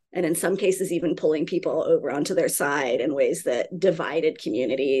anger, and in some cases even pulling people over onto their side in ways that divided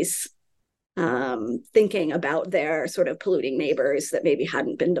communities, thinking about their sort of polluting neighbors that maybe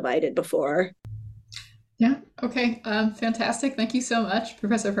hadn't been divided before. Yeah. Okay. Fantastic. Thank you so much,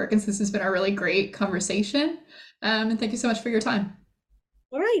 Professor Perkins. This has been a really great conversation. And thank you so much for your time.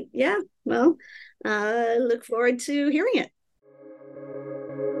 All right. Yeah. Well, look forward to hearing it.